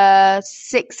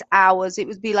 6 hours. It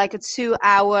would be like a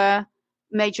 2-hour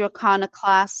major arcana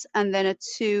class, and then a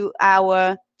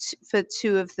 2-hour for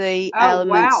 2 of the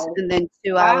elements, and then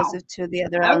 2 hours of 2 of the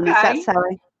other elements. That's how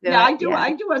I do it.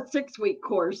 I do a 6-week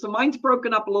course. So mine's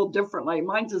broken up a little differently.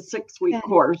 Mine's a 6-week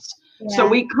course. Yeah. So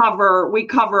we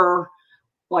cover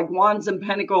like wands and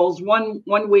pentacles one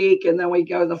week, and then we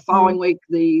go the following week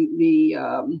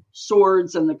the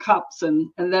swords and the cups,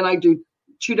 and then I do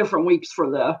 2 different weeks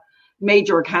for the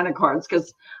major arcana cards,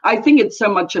 because I think it's so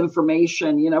much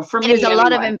information, for me. It's a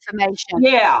lot of information.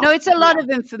 Yeah. No, it's a lot of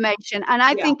information. And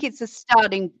I think it's a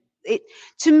starting.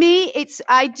 To me,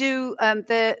 I do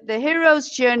the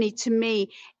hero's journey to me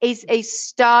is a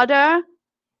starter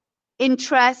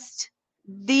interest.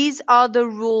 These are the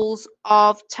rules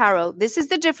of tarot. This is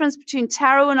the difference between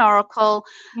tarot and oracle.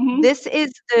 Mm-hmm. This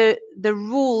is the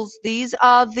rules. These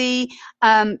are the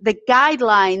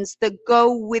guidelines that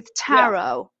go with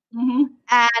tarot. Yeah. Mm-hmm.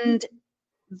 And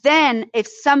then if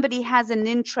somebody has an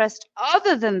interest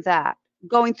other than that,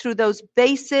 going through those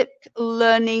basic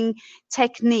learning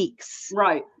techniques,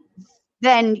 right,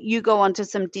 then you go on to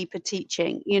some deeper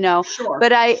teaching, Sure. But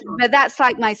that's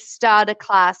like my starter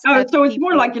class. Oh, so it's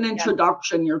more like an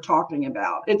introduction you're talking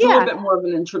about. It's a little bit more of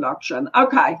an introduction.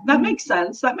 Okay, that makes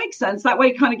sense. That way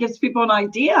it kind of gives people an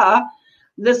idea.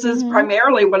 This is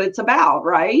primarily what it's about,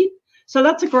 right? So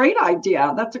that's a great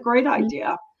idea.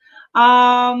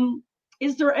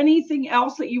 Is there anything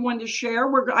else that you want to share?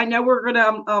 I know we're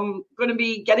gonna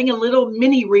be getting a little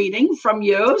mini reading from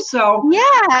you. So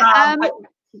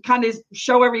kind of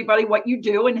show everybody what you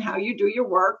do and how you do your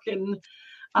work. And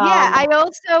I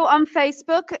also on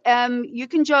Facebook, you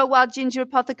can join Wild Ginger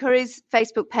Apothecary's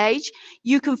Facebook page.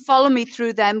 You can follow me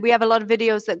through them. We have a lot of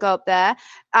videos that go up there.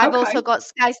 I've also got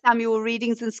Sky Samuel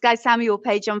readings and Sky Samuel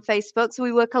page on Facebook. So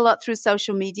we work a lot through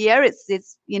social media.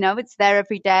 It's there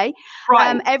every day.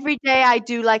 Right. Every day I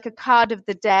do like a card of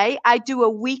the day. I do a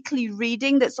weekly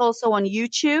reading that's also on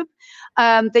YouTube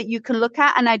that you can look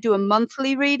at, and I do a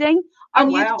monthly reading on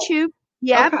YouTube.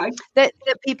 Yeah, that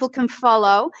people can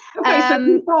follow. Okay, so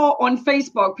people on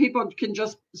Facebook, people can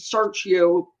just search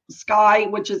you, Sky,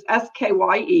 which is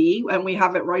SKYE, and we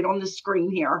have it right on the screen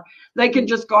here. They can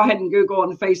just go ahead and Google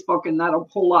on Facebook, and that'll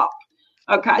pull up.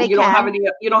 Okay, you don't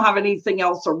have anything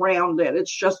else around it.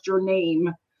 It's just your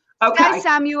name. Okay. Sky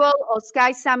Samuel or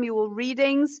Sky Samuel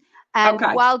Readings and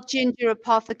Wild Ginger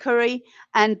Apothecary,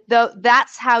 and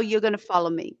that's how you're going to follow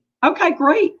me. Okay,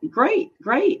 great.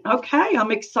 Okay, I'm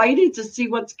excited to see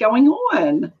what's going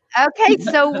on. Okay,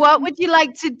 so what would you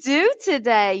like to do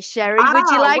today, Sherry? Would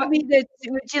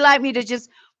you like me to just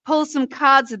pull some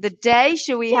cards of the day?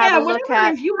 Should we have a look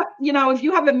at? If you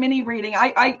have a mini reading,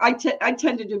 I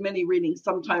tend to do mini readings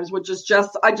sometimes, which is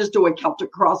I just do a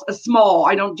Celtic cross, a small.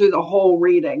 I don't do the whole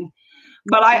reading,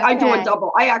 but I do a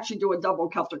double. I actually do a double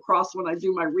Celtic cross when I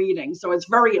do my reading, so it's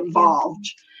very involved.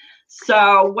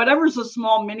 So whatever's a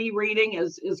small mini reading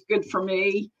is good for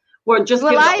me.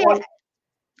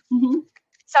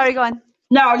 Sorry, go on.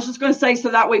 No, I was just going to say, so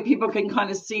that way people can kind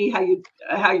of see how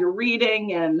you're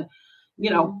reading, and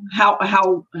how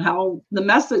the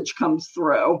message comes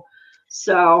through.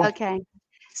 So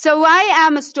So I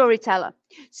am a storyteller.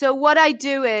 So what I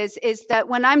do is that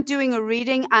when I'm doing a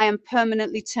reading, I am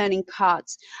permanently turning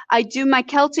cards. I do my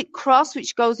Celtic cross,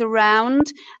 which goes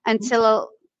around until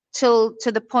to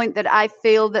the point that I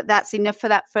feel that that's enough for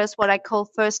that what I call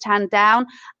first hand down,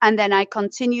 and then I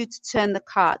continue to turn the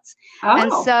cards.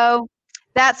 And so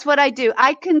that's what I do.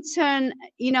 I can turn,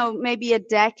 maybe a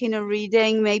deck in a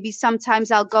reading. Maybe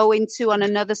sometimes I'll go into on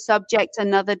another subject,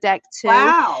 another deck too.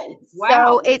 Wow.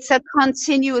 So it's a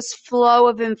continuous flow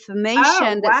of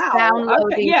information that's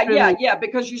downloading. Okay. Yeah,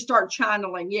 because you start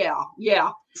channeling. Yeah.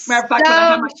 Matter of fact,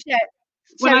 tell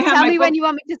me when you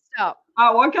want me to stop.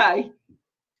 Oh, okay.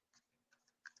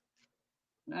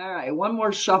 All right, one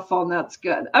more shuffle, and that's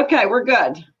good. Okay, we're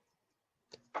good.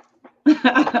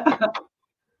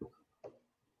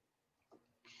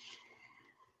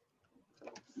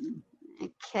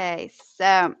 Okay,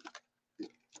 so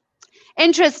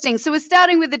Interesting. So we're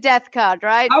starting with the death card,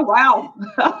 right? Oh, wow.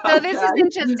 So this is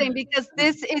interesting because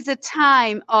this is a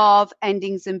time of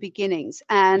endings and beginnings.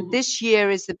 And this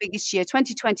year is the biggest year.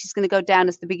 2020 is going to go down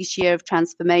as the biggest year of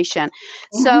transformation.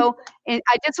 So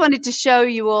I just wanted to show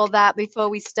you all that before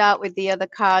we start with the other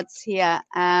cards here.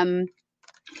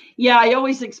 Yeah, I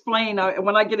always explain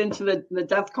when I get into the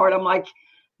death card, I'm like,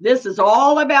 this is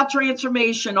all about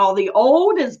transformation. All the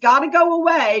old has got to go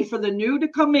away for the new to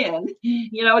come in.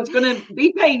 You know, it's going to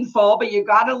be painful, but you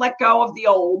got to let go of the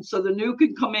old so the new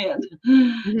can come in.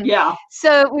 Yeah.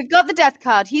 So we've got the death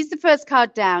card. He's the first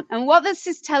card down. And what this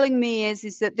is telling me is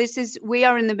that we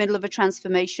are in the middle of a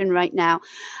transformation right now.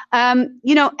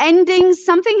 You know, endings,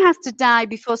 something has to die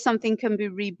before something can be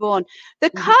reborn. The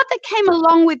card that came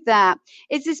along with that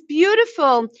is this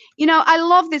beautiful, you know, I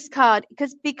love this card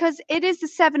because it is the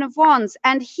Seven of Wands,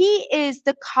 and he is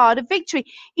the card of victory.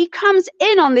 He comes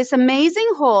in on this amazing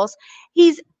horse.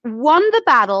 He's won the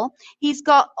battle. He's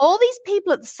got all these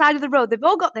people at the side of the road. They've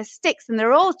all got their sticks and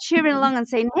they're all cheering along and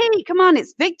saying, hey, come on,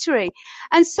 it's victory.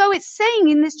 And so it's saying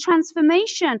in this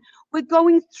transformation, we're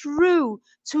going through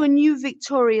to a new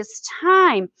victorious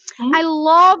time. I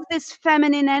love this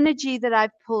feminine energy that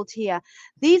I've pulled here.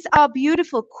 These are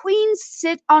beautiful. Queens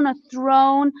sit on a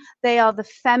throne. They are the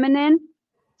feminine.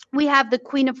 We have the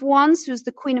Queen of Wands, who's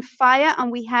the Queen of Fire, and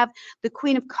we have the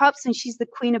Queen of Cups, and she's the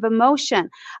Queen of Emotion,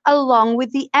 along with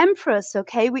the Empress,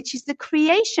 okay, which is the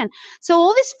creation. So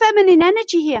all this feminine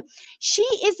energy here, she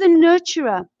is the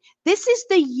nurturer. This is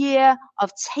the year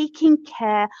of taking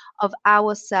care of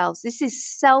ourselves. This is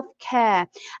self-care.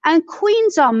 And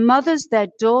queens are mothers, they're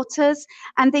daughters,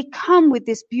 and they come with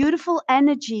this beautiful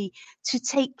energy to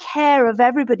take care of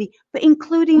everybody, but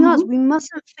including us. We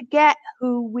mustn't forget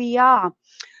who we are.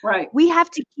 Right. We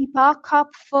have to keep our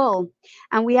cup full,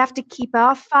 and we have to keep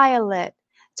our fire lit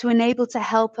to enable to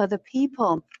help other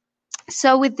people.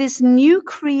 So with this new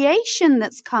creation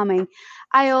that's coming,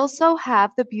 I also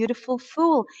have the beautiful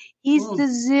Fool. He's the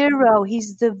zero.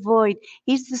 He's the void.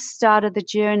 He's the start of the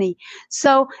journey.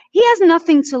 So he has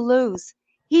nothing to lose.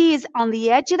 He is on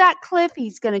the edge of that cliff.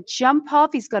 He's going to jump off.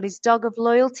 He's got his dog of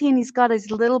loyalty, and he's got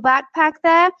his little backpack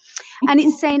there. And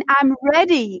he's saying, I'm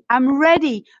ready. I'm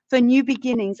ready for new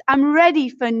beginnings. I'm ready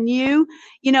for new,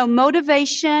 you know,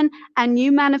 motivation and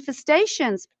new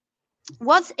manifestations.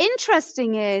 What's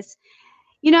interesting is,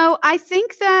 you know, I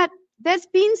think that there's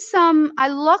been some, I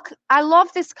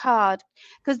love this card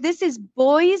because this is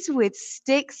boys with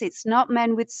sticks. It's not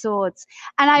men with swords.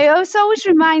 And it always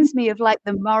reminds me of like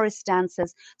the Morris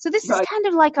dancers. So this is kind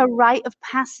of like a rite of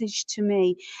passage to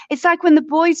me. It's like when the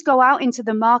boys go out into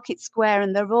the market square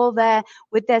and they're all there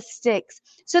with their sticks.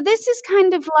 So this is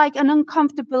kind of like an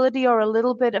uncomfortability or a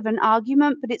little bit of an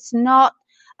argument, but it's not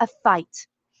a fight.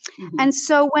 And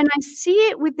so when I see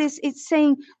it with this, it's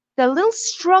saying, the little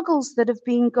struggles that have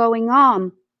been going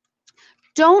on,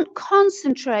 don't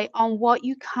concentrate on what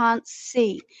you can't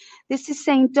see. This is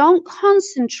saying don't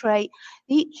concentrate.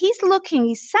 He's looking,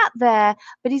 he's sat there,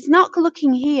 but he's not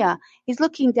looking here. He's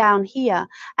looking down here.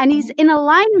 And he's in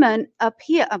alignment up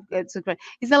here.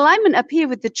 His alignment up here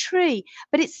with the tree.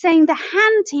 But it's saying the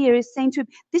hand here is saying to him,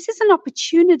 this is an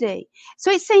opportunity.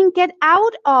 So it's saying get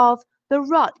out of the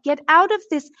rut. Get out of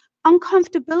this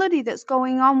uncomfortability that's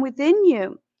going on within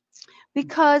you.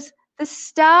 Because the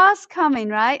star's coming,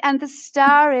 right? And the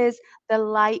star is the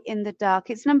light in the dark.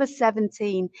 It's number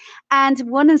 17.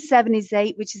 And 1 and 7 is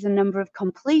 8, which is a number of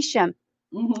completion.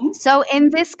 So in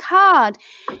this card,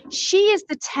 she is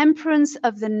the temperance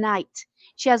of the night.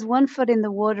 She has 1 foot in the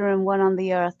water and 1 on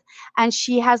the earth. And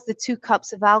she has the 2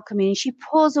 cups of alchemy. And she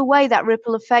pours away that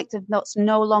ripple effect of what's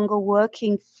no longer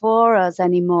working for us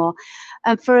anymore.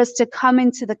 And for us to come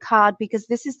into the card, because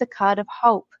this is the card of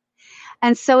hope.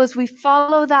 And so as we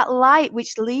follow that light,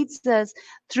 which leads us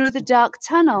through the dark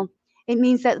tunnel, it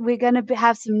means that we're going to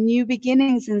have some new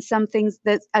beginnings and some things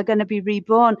that are going to be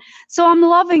reborn. So I'm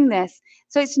loving this.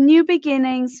 So it's new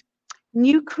beginnings,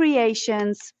 new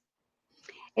creations.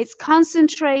 It's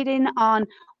concentrating on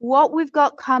what we've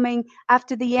got coming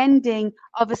after the ending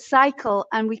of a cycle,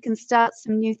 and we can start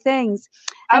some new things.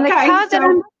 And okay, the card that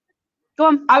go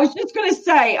on. I was just going to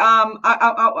say,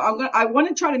 I want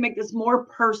to try to make this more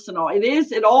personal.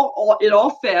 It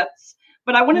all fits,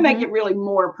 but I want to make it really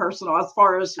more personal as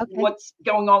far as what's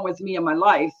going on with me in my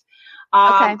life.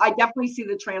 I definitely see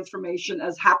the transformation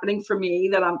as happening for me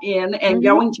that I'm in and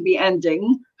going to be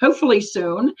ending, hopefully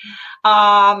soon.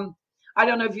 I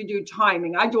don't know if you do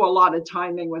timing. I do a lot of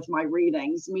timing with my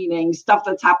readings, meaning stuff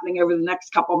that's happening over the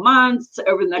next couple months,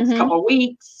 over the next couple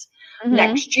weeks,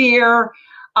 next year.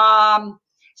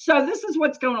 So this is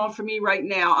what's going on for me right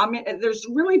now. There's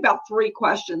really about 3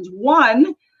 questions.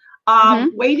 One,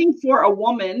 Waiting for a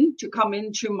woman to come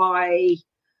into my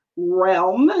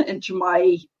realm, into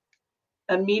my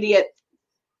immediate,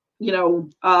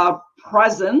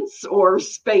 presence or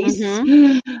space,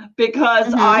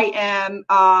 because I am,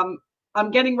 I'm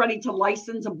getting ready to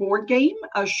license a board game,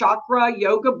 a chakra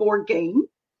yoga board game.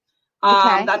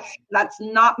 That's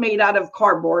not made out of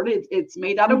cardboard. It's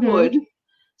made out of wood.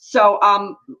 So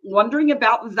I'm wondering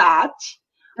about that.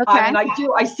 And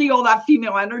I see all that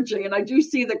female energy, and I do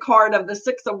see the card of the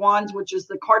Six of Wands, which is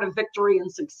the card of victory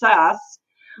and success.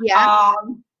 Yeah.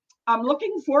 I'm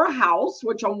looking for a house,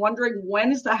 which I'm wondering,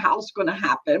 when is the house going to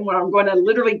happen, when I'm going to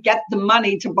literally get the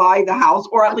money to buy the house,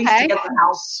 or at least to get the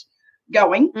house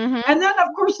going. And then,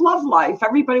 of course, love life.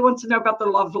 Everybody wants to know about their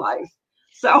love life.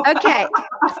 So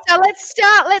so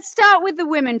let's start with the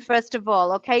women first of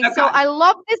all. Okay. So I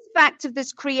love this fact of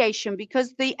this creation,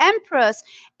 because the Empress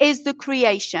is the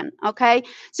creation. Okay,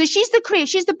 so she's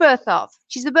the birth of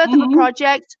a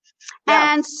project.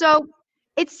 And so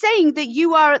it's saying that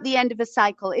you are at the end of a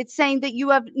cycle. It's saying that you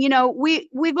have,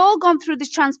 we've all gone through this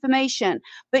transformation,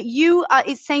 but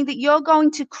it's saying that you're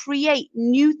going to create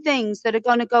new things that are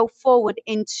going to go forward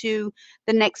into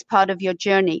the next part of your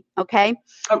journey. Okay.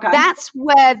 That's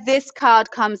where this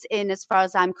card comes in, as far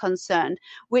as I'm concerned,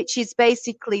 which is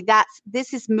basically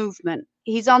this is movement.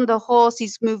 He's on the horse.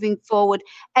 He's moving forward.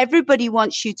 Everybody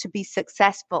wants you to be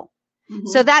successful.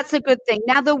 So that's a good thing.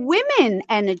 Now, the women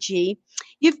energy,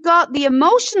 you've got the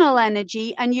emotional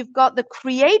energy and you've got the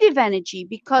creative energy,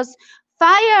 because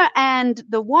fire and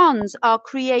the wands are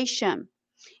creation,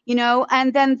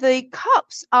 and then the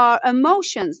cups are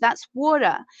emotions. That's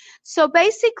water. So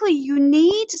basically, you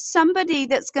need somebody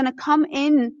that's going to come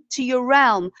in to your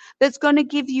realm, that's going to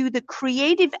give you the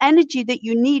creative energy that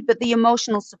you need, but the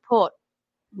emotional support.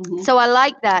 So I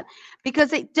like that,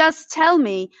 because it does tell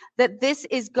me that this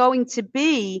is going to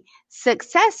be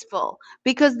successful,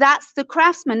 because that's the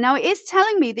craftsman. Now, it is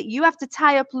telling me that you have to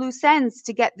tie up loose ends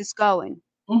to get this going.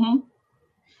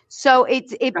 So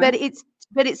but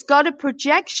it's got a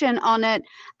projection on it,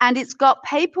 and it's got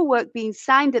paperwork being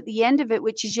signed at the end of it,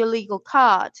 which is your legal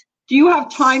card. Do you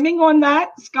have timing on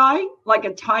that, Sky? Like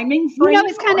a timing frame?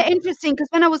 It's kind of interesting, because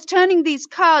when I was turning these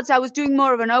cards, I was doing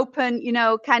more of an open,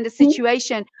 kind of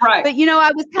situation. Right. But,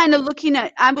 I was kind of looking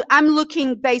at, I'm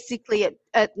looking basically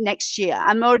at next year.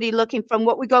 I'm already looking from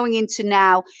what we're going into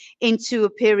now into a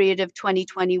period of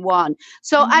 2021.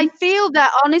 So I feel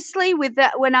that, honestly, with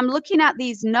that, when I'm looking at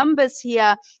these numbers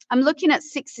here, I'm looking at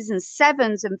 6s and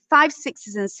 7s and 5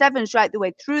 6s and 7s right the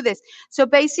way through this. So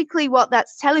basically what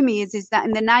that's telling me is that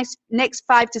in the next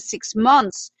 5 to 6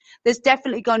 months, there's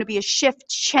definitely going to be a shift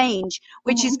change,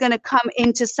 which is going to come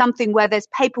into something where there's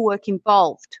paperwork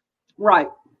involved. Right.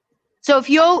 So if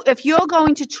you're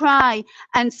going to try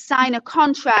and sign a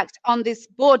contract on this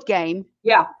board game,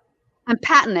 and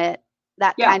patent it,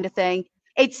 that kind of thing,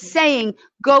 it's saying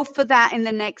go for that in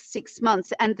the next 6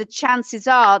 months, and the chances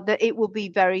are that it will be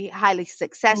very highly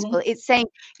successful. It's saying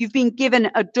you've been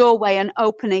given a doorway, an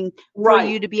opening for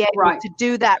you to be able to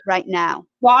do that right now.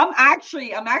 Well, I'm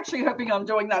actually hoping I'm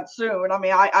doing that soon. I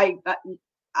mean,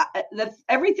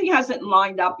 everything hasn't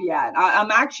lined up yet. I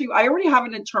already have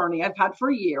an attorney I've had for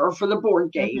a year for the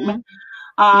board game.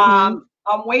 I'm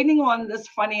waiting on this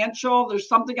financial. There's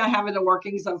something I have in the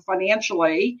workings of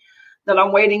financially that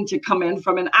I'm waiting to come in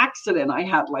from an accident I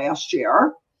had last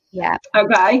year. Yeah.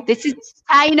 Okay. This is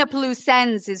tying up loose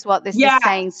ends is what this is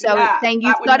saying. So it's saying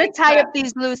you've got to tie up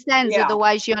these loose ends,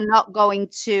 otherwise you're not going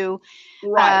to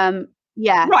Right.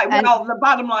 Well, the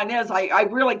bottom line is I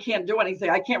really can't do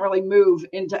anything. I can't really move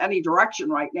into any direction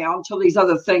right now until these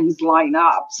other things line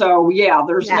up. So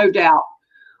there's no doubt.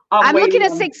 I'm looking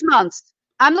at 6 months.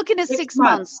 I'm looking at 6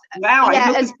 months. Wow,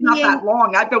 it's not that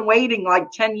long. I've been waiting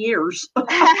like 10 years.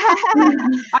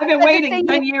 I've been waiting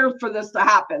 10 years for this to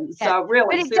happen. So really,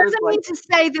 but it doesn't mean to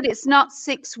say that it's not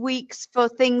 6 weeks for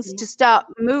things to start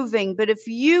moving. But if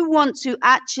you want to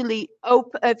actually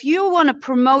if you want to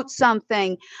promote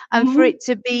something and for it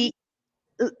to be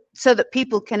so that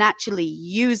people can actually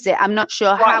use it, I'm not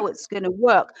sure how it's going to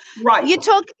work. Right.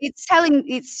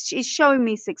 It's showing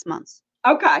me 6 months.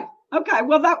 Okay,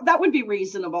 well, that would be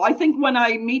reasonable. I think when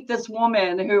I meet this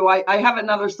woman who I have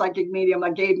another psychic medium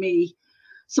that gave me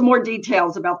some more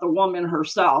details about the woman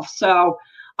herself. So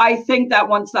I think that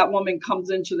once that woman comes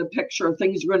into the picture,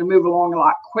 things are going to move along a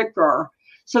lot quicker.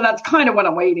 So that's kind of what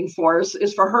I'm waiting for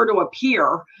is for her to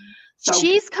appear. So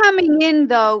she's coming in,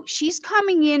 though. She's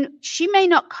coming in. She may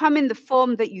not come in the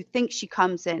form that you think she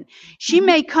comes in. She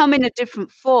may come in a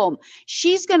different form.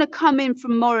 She's going to come in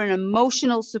from more an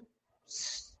emotional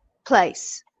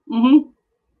place.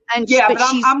 And but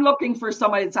I'm looking for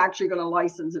somebody that's actually going to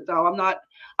license it, though.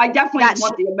 I definitely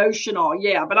want the emotional.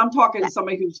 Yeah. But I'm talking to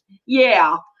somebody who's,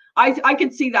 I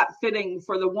could see that fitting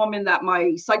for the woman that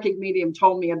my psychic medium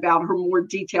told me about, her more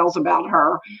details about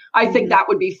her. I think that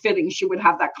would be fitting. She would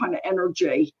have that kind of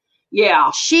energy.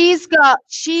 Yeah. She's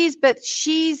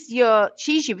your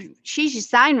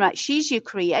sign, right? She's your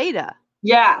creator.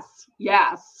 Yes.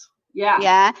 Yeah.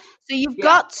 So you've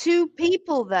got two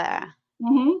people there.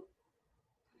 Mm-hmm.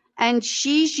 And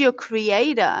she's your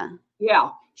creator.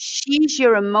 Yeah. She's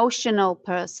your emotional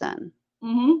person.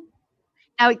 Mm-hmm.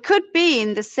 Now it could be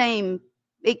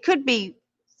it could be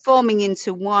forming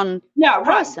into one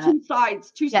person.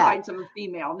 Two sides of a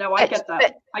female. No, I get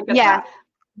that. I get that.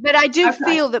 But I do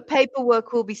feel that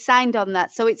paperwork will be signed on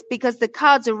that. So it's because the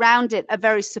cards around it are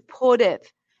very supportive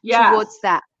towards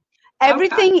that.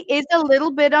 Everything is a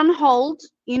little bit on hold,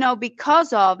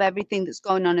 because of everything that's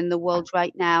going on in the world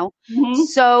right now. Mm-hmm.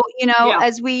 So,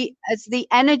 as the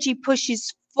energy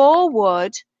pushes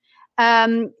forward,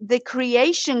 the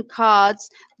creation cards,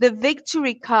 the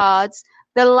victory cards,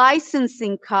 the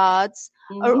licensing cards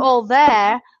are all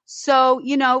there. So,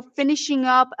 finishing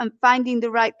up and finding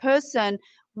the right person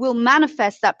will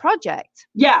manifest that project.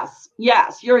 Yes,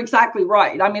 you're exactly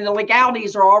right. I mean, the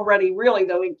legalities are already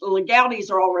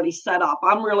set up.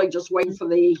 I'm really just waiting for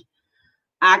the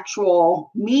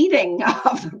actual meeting.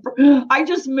 I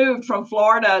just moved from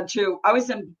Florida I was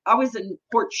in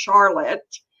Port Charlotte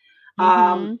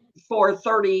for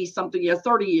 30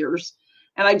 years.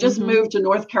 And I just moved to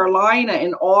North Carolina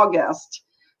in August.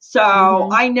 So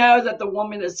I know that the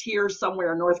woman is here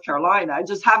somewhere in North Carolina.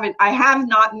 I have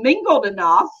not mingled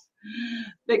enough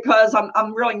because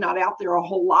I'm really not out there a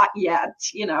whole lot yet,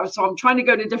 so I'm trying to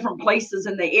go to different places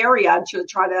in the area to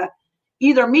try to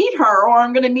either meet her or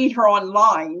I'm going to meet her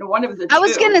online. One of the two. I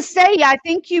was going to say, I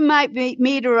think you might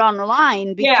meet her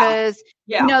online because,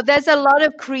 there's a lot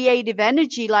of creative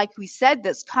energy, like we said,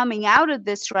 that's coming out of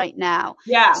this right now.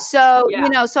 Yeah. So,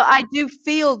 so I do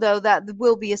feel, though, that there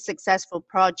will be a successful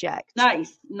project.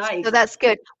 Nice. So that's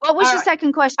good. What was your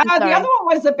second question? The other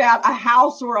one was about a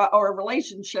house or a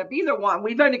relationship, either one.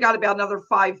 We've only got about another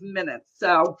 5 minutes.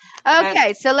 So.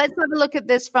 Okay. So let's have a look at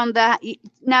this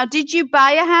now, did you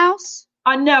buy a house?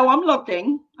 No, I'm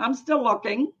looking. I'm still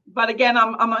looking, but again,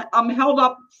 I'm held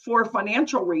up for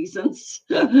financial reasons.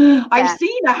 I've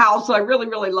seen a house I really,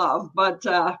 really love, but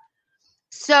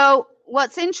so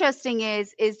what's interesting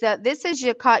is that this is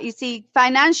your card. You see,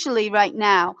 financially right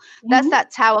now, that's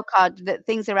that Tower card, that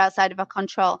things are outside of our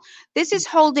control. This is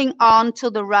holding on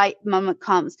till the right moment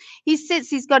comes. He's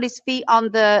got his feet on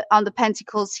the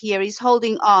pentacles here. He's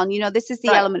holding on. This is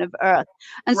the element of earth.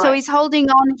 And so he's holding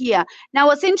on here. Now,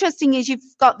 what's interesting is you've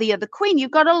got the other queen.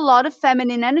 You've got a lot of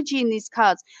feminine energy in these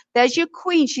cards. There's your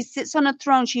queen. She sits on a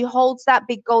throne. She holds that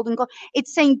big golden gold.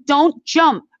 It's saying, don't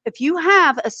jump. If you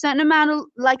have a certain amount of,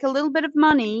 like a little bit of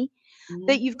money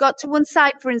that you've got to one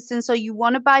side, for instance, or you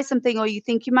want to buy something or you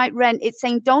think you might rent, it's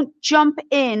saying don't jump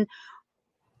in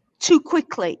too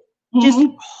quickly. Just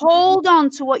hold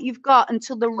on to what you've got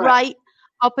until the right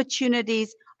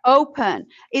opportunities open.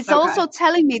 It's also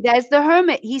telling me there's the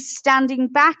Hermit. He's standing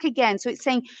back again. So it's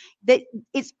saying that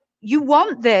you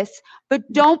want this,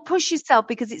 but don't push yourself,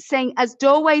 because it's saying as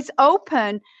doorways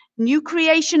open, new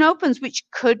creation opens, which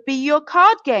could be your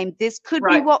card game. This could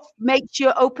be what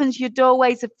opens your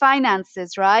doorways of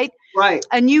finances, right? Right.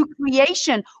 A new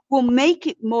creation will make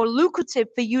it more lucrative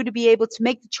for you to be able to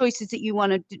make the choices that you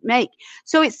want to make.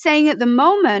 So it's saying at the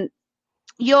moment,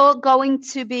 you're going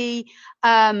to be,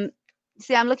 I'm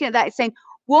looking at that. It's saying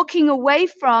walking away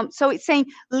from, so it's saying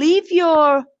leave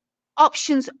your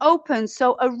options open.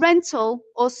 So a rental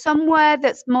or somewhere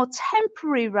that's more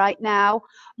temporary right now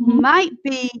might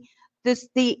be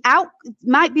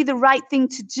might be the right thing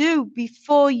to do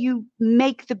before you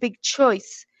make the big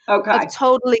choice of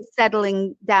totally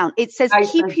settling down. It says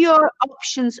keep your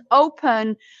options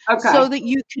open so that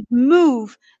you could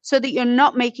move, so that you're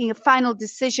not making a final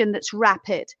decision that's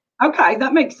rapid. Okay,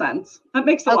 that makes sense. That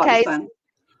makes a lot of sense.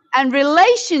 And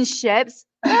relationships,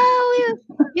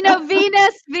 well,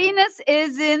 Venus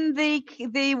is in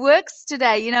the works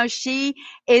today. She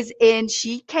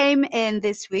came in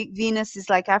this week. Venus is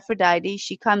like Aphrodite.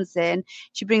 She comes in,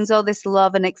 she brings all this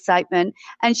love and excitement,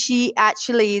 and she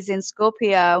actually is in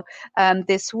Scorpio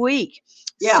this week.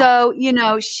 Yeah. So,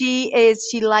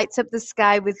 she lights up the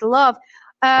sky with love.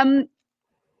 I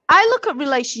look at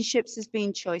relationships as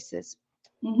being choices.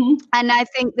 And I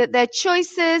think that they're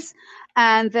choices,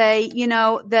 and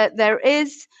that there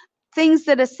is things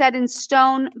that are set in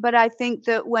stone. But I think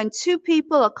that when two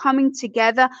people are coming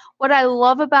together, what I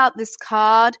love about this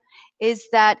card is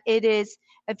that it is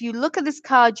if you look at this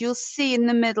card, you'll see in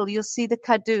the middle, you'll see the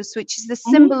caduce, which is the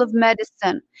symbol of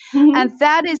medicine. And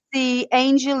that is the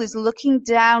angel is looking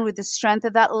down with the strength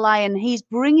of that lion. He's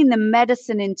bringing the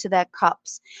medicine into their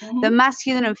cups, the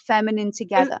masculine and feminine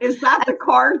together. Is that the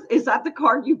card? Is that the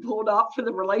card you pulled up for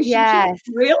the relationship? Yes.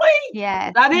 Really?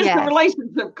 Yes. That is the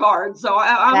relationship card. So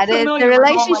I'm that familiar is the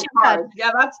relationship with card.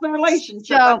 Yeah, that's the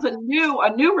relationship. So, that's a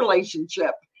new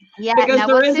relationship. Yeah. Because now,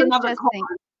 there is another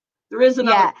card. There is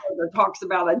another card that talks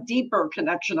about a deeper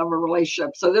connection of a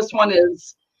relationship. So this one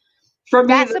is, for me,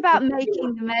 that's about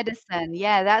making the medicine.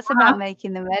 Yeah, that's about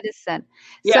making the medicine.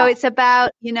 So it's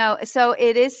about, so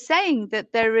it is saying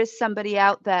that there is somebody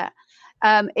out there.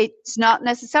 It's not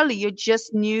necessarily you're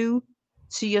just new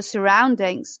to your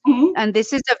surroundings. And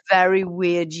this is a very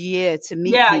weird year to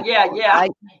meet people. Yeah,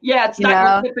 it's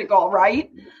not your typical,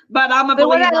 right? But I'm a believer.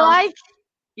 What I like,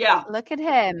 yeah. Look at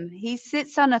him. He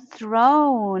sits on a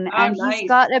throne and he's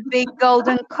got a big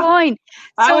golden coin.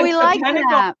 So we like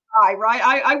that. Guy,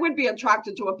 right? I would be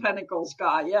attracted to a Pentacles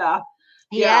guy.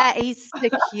 Yeah, he's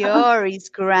secure. He's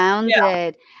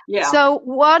grounded. Yeah. So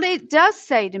what it does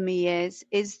say to me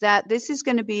is that this is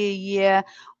going to be a year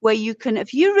where you can,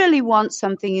 if you really want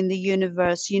something in the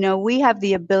universe, we have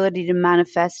the ability to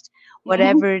manifest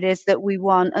whatever it is that we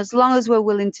want, as long as we're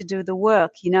willing to do the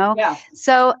work, Yeah.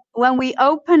 So when we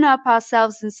open up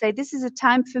ourselves and say, this is a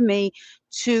time for me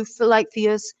to feel like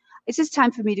this is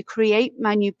time for me to create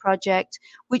my new project,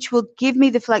 which will give me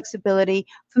the flexibility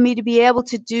for me to be able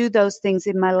to do those things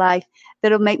in my life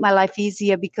that'll make my life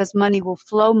easier because money will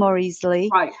flow more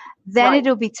easily. Right. Then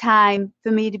it'll be time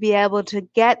for me to be able to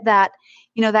get that,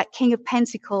 that King of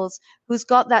Pentacles who's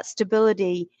got that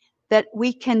stability, that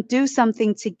we can do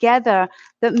something together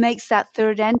that makes that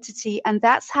third entity. And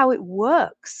that's how it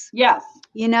works. Yes.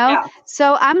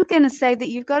 So I'm going to say that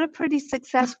you've got a pretty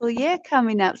successful year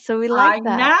coming up. So we like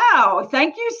that. I know.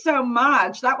 Thank you so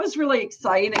much. That was really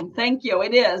exciting. Thank you.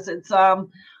 It is. It's,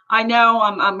 I know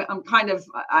I'm kind of,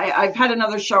 I've had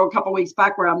another show a couple weeks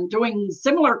back where I'm doing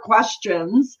similar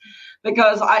questions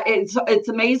because it's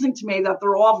amazing to me that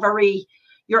they're all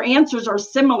your answers are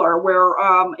similar where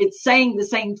it's saying the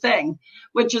same thing,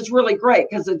 which is really great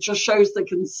because it just shows the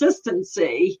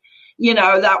consistency,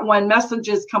 that when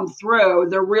messages come through,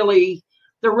 they're really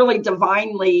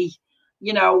divinely,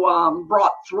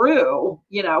 brought through,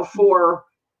 for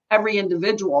every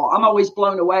individual. I'm always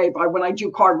blown away by when I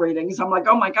do card readings. I'm like,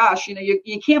 oh my gosh,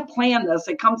 you can't plan this.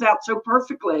 It comes out so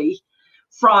perfectly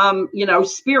from,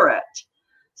 spirit.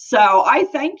 So I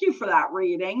thank you for that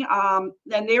reading.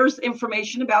 And there's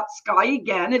information about Sky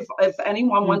again. If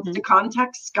anyone wants to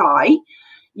contact Sky,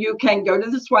 you can go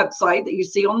to this website that you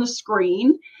see on the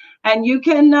screen and you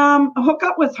can hook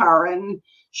up with her and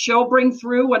she'll bring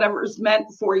through whatever is meant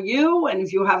for you. And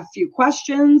if you have a few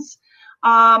questions,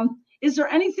 is there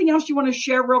anything else you want to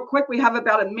share real quick? We have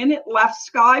about a minute left,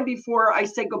 Sky, before I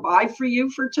say goodbye for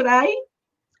you for today.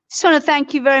 Just want to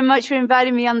thank you very much for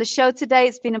inviting me on the show today.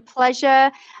 It's been a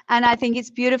pleasure. And I think it's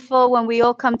beautiful when we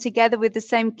all come together with the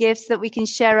same gifts that we can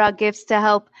share our gifts to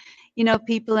help,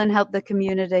 people and help the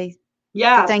community.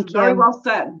 Yes, so thank you. Very well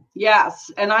said.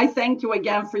 Yes. And I thank you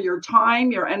again for your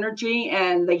time, your energy,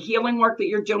 and the healing work that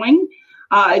you're doing.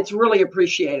 It's really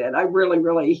appreciated. I really,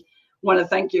 really want to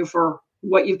thank you for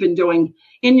what you've been doing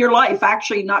in your life,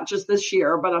 actually, not just this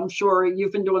year, but I'm sure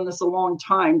you've been doing this a long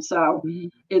time. So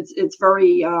it's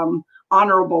very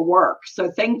honorable work.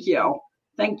 So thank you.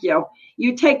 Thank you.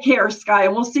 You take care, Sky,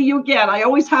 and we'll see you again. I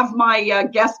always have my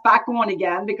guests back on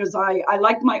again because I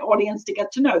like my audience to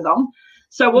get to know them.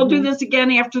 So we'll do this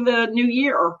again after the new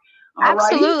year. All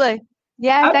Absolutely. Right?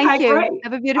 Yeah, okay, thank you. Great.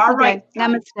 Have a beautiful day.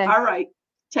 Namaste. All right.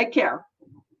 Take care.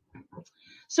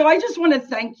 So I just want to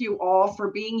thank you all for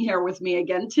being here with me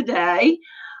again today.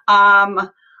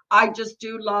 I just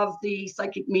do love the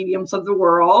psychic mediums of the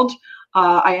world.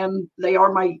 They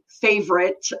are my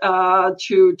favorite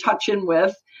to touch in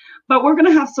with. But we're going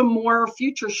to have some more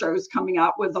future shows coming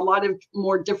up with a lot of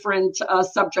more different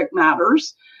subject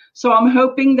matters. So I'm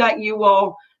hoping that you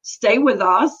will stay with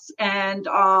us and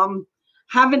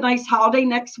have a nice holiday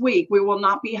next week. We will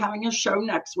not be having a show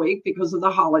next week because of the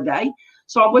holiday.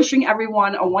 So I'm wishing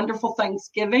everyone a wonderful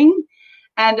Thanksgiving.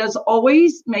 And as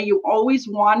always, may you always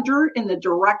wander in the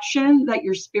direction that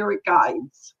your spirit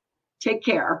guides. Take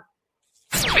care.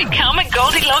 Become a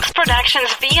Goldilocks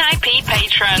Productions VIP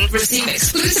patron. Receive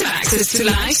exclusive access to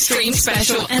live stream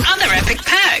special and other epic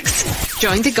perks.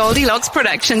 Join the Goldilocks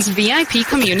Productions VIP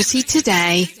community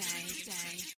today.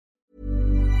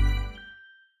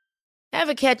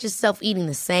 Ever catch yourself eating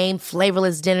the same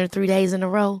flavorless dinner 3 days in a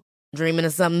row? Dreaming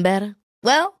of something better?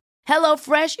 Well,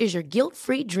 HelloFresh is your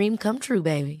guilt-free dream come true,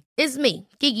 baby. It's me,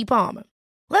 Keke Palmer.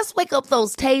 Let's wake up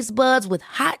those taste buds with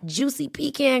hot, juicy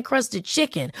pecan-crusted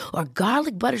chicken or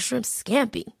garlic butter shrimp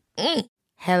scampi.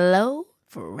 Hello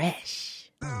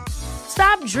Fresh.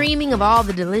 Stop dreaming of all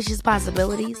the delicious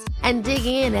possibilities and dig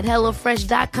in at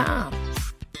HelloFresh.com.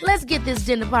 Let's get this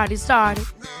dinner party started.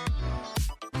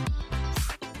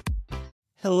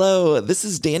 Hello, this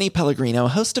is Danny Pellegrino,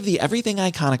 host of the Everything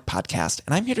Iconic podcast,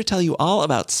 and I'm here to tell you all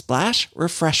about Splash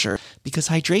Refresher, because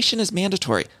hydration is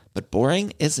mandatory, but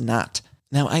boring is not.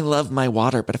 Now, I love my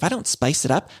water, but if I don't spice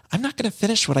it up, I'm not going to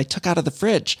finish what I took out of the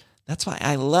fridge. That's why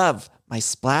I love my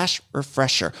Splash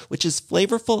Refresher, which is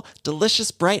flavorful, delicious,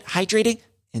 bright, hydrating,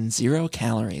 and 0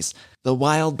 calories. The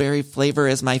wild berry flavor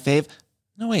is my fave.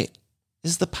 No, wait.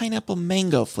 Is the pineapple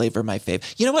mango flavor my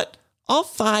fave? You know what? All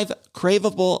 5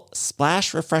 craveable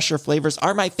Splash Refresher flavors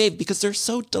are my fave because they're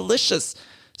so delicious.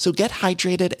 So get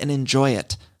hydrated and enjoy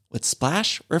it with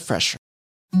Splash Refresher.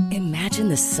 Imagine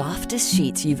the softest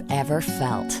sheets you've ever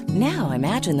felt. Now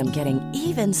imagine them getting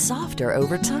even softer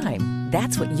over time.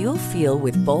 That's what you'll feel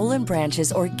with Boll &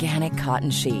 Branch's organic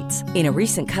cotton sheets. In a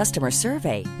recent customer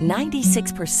survey,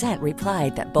 96%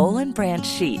 replied that Boll & Branch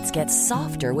sheets get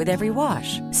softer with every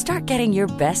wash. Start getting your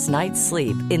best night's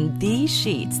sleep in these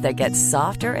sheets that get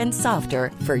softer and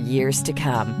softer for years to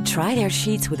come. Try their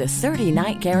sheets with a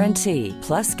 30-night guarantee.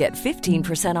 Plus, get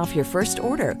 15% off your first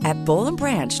order at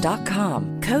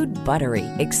bollandbranch.com. Code BUTTERY.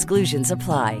 Exclusions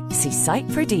apply. See site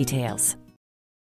for details.